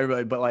know with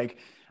everybody, but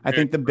I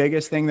think the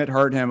biggest thing that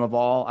hurt him of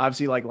all,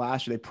 obviously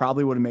last year, they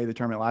probably would have made the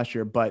tournament last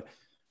year, but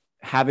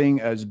having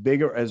as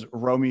big as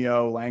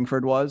Romeo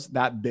Langford was,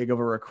 that big of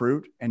a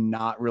recruit and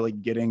not really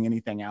getting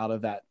anything out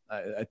of that,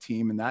 a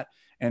team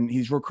and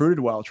he's recruited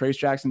well. Trace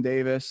Jackson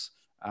Davis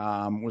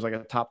was like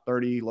a top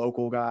 30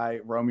 local guy.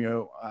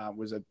 Romeo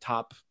was a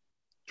top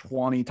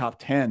 20, top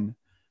 10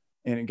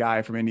 in a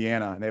guy from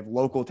Indiana. They have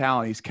local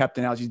talent. He's kept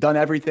in house. He's done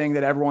everything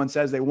that everyone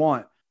says they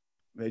want.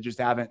 They just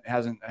hasn't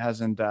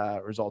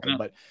resulted.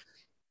 But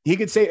he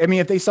could say, I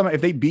mean,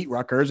 if they beat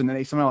Rutgers and then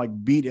they somehow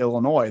beat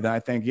Illinois, then I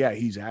think, yeah,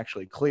 he's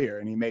actually clear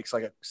and he makes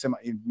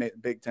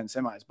Big Ten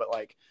semis. But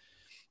I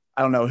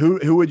don't know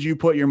who would you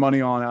put your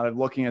money on out of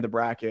looking at the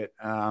bracket?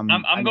 I'm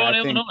going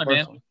Illinois,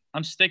 man.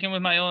 I'm sticking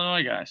with my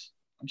Illinois guys.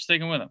 I'm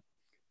sticking with them.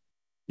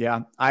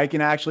 Yeah, I can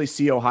actually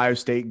see Ohio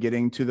State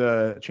getting to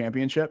the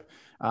championship.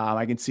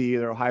 I can see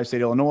either Ohio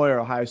State, Illinois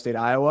or Ohio State,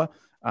 Iowa.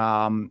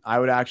 I'm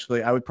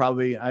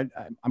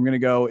going to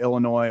go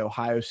Illinois,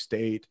 Ohio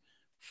State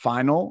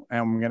final. And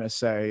I'm going to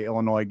say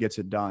Illinois gets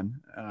it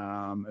done.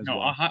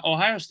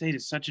 Ohio State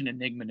is such an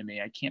enigma to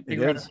me. I can't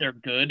figure out if they're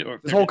good or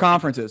if the whole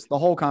conference is.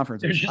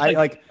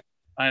 I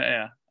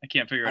I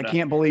can't figure it out. I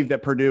can't believe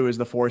that Purdue is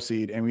the 4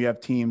 seed and we have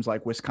teams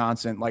like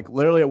Wisconsin. Like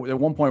literally at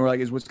one point we're like,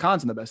 is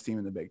Wisconsin the best team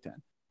in the Big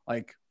Ten?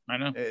 Like I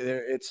know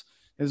this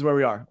is where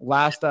we are.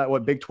 Last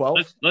Big 12.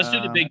 Let's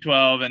do the Big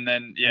 12 and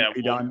then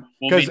be done.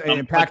 We'll because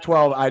in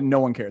Pac-12 no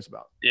one cares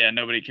about. Yeah,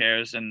 nobody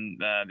cares, and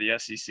the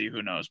SEC,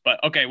 who knows?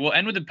 But okay, we'll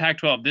end with the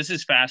Pac-12. This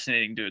is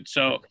fascinating, dude.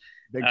 So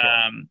Big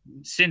 12.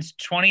 Since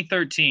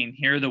 2013,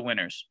 here are the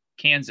winners: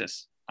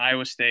 Kansas,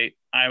 Iowa State,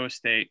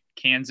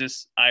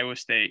 Kansas, Iowa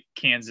State,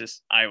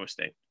 Kansas, Iowa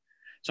State.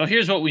 So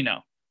here's what we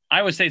know: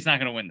 Iowa State's not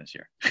going to win this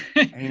year.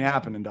 Ain't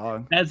happening,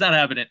 dog. That's not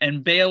happening.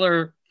 And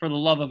Baylor, for the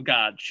love of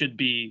God, should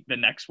be the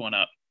next one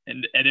up.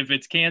 And if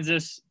it's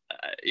Kansas,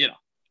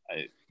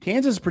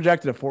 Kansas is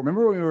projected a 4.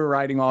 Remember when we were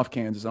riding off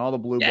Kansas and all the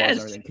blue balls and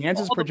everything?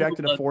 Kansas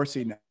projected a 4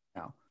 seed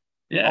now.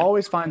 Yeah. He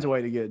always finds a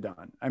way to get it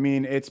done. I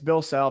mean, it's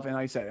Bill Self, and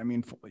like I said, I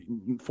mean,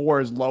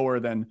 4 is lower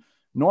than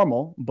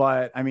normal,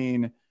 but I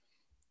mean,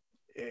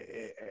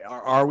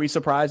 are we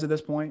surprised at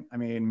this point? I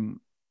mean,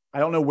 I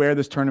don't know where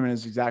this tournament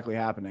is exactly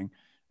happening.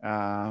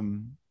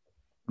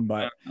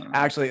 But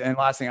actually, and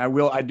last thing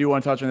I do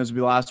want to touch on, this will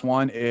be the last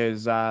one,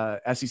 is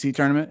SEC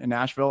tournament in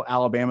Nashville.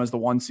 Alabama is the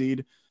 1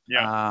 seed.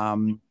 Yeah.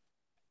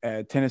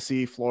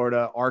 Tennessee,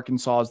 Florida,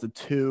 Arkansas is the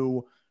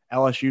 2,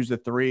 LSU's the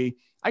 3.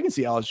 I can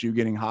see LSU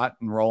getting hot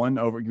and rolling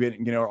over.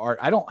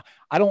 I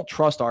don't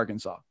trust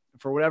Arkansas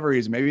for whatever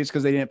reason. Maybe it's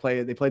because they didn't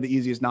play. They played the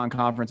easiest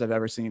non-conference I've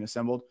ever seen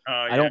assembled.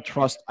 Yeah. I don't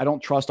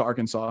trust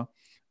Arkansas.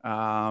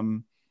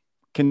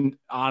 Can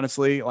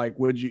honestly, like,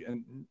 would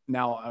you?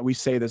 Now we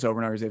say this over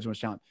and over because they have so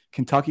much talent.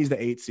 Kentucky's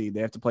the 8 seed.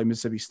 They have to play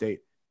Mississippi State.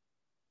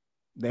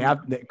 They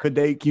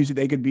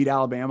could beat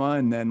Alabama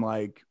and then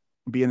like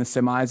be in the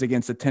semis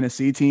against a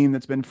Tennessee team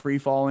that's been free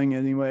falling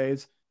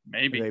anyways.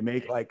 Maybe they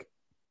make like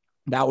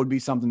that would be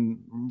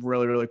something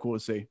really, really cool to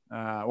see.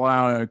 Well,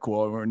 I don't know,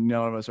 cool.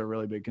 None of us are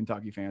really big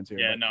Kentucky fans here.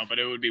 Yeah, but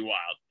it would be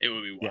wild. It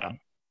would be wild. Yeah.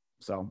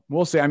 So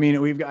we'll see. I mean,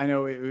 we've got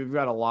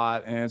a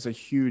lot, and it's a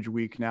huge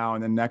week now.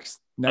 And then next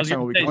time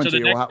we'll be going to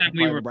next time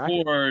we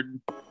record,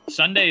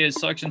 Sunday is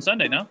Selection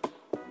Sunday, no?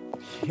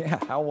 Yeah,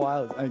 how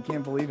wild! I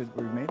can't believe it.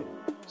 We've made it.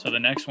 So the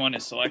next one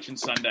is Selection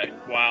Sunday.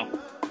 Wow,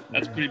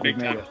 that's pretty big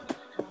time.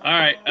 All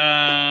right.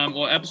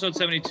 Well, episode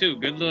 72.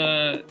 Good.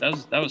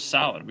 That was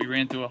solid. We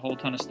ran through a whole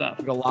ton of stuff.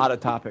 A lot of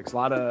topics.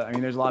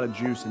 There's a lot of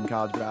juice in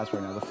college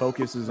basketball right now. The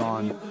focus is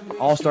on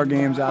All-Star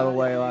games out of the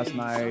way last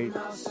night.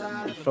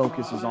 The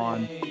focus is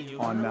on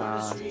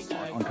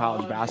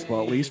college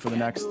basketball, at least for the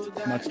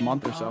next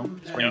month or so.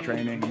 Spring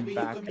training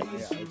back. Yeah,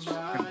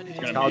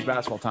 it's college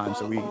basketball time.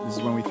 So this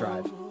is when we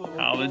thrive.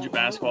 College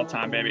basketball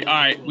time, baby. All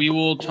right, we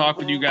will talk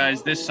with you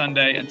guys this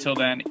Sunday. Until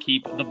then,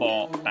 keep the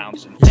ball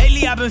bouncing.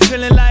 Lately, I've been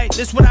feeling like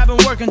this what I've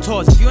been working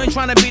towards. If you ain't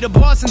trying to be the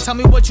boss, and tell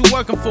me what you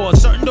working for.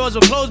 Certain doors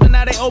were closed, but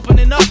now they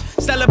opening up.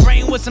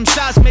 Celebrating with some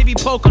shots, maybe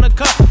poke on a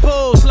cup.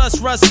 Pulls,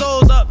 lust, rust,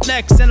 souls up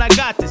next, and I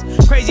got this.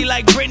 Crazy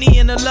like Britney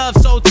and the love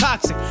so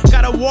toxic.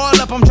 Got a wall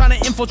up, I'm trying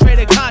to infiltrate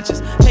a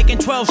conscience. Taking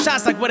 12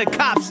 shots like where the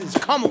cops is.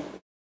 Come on.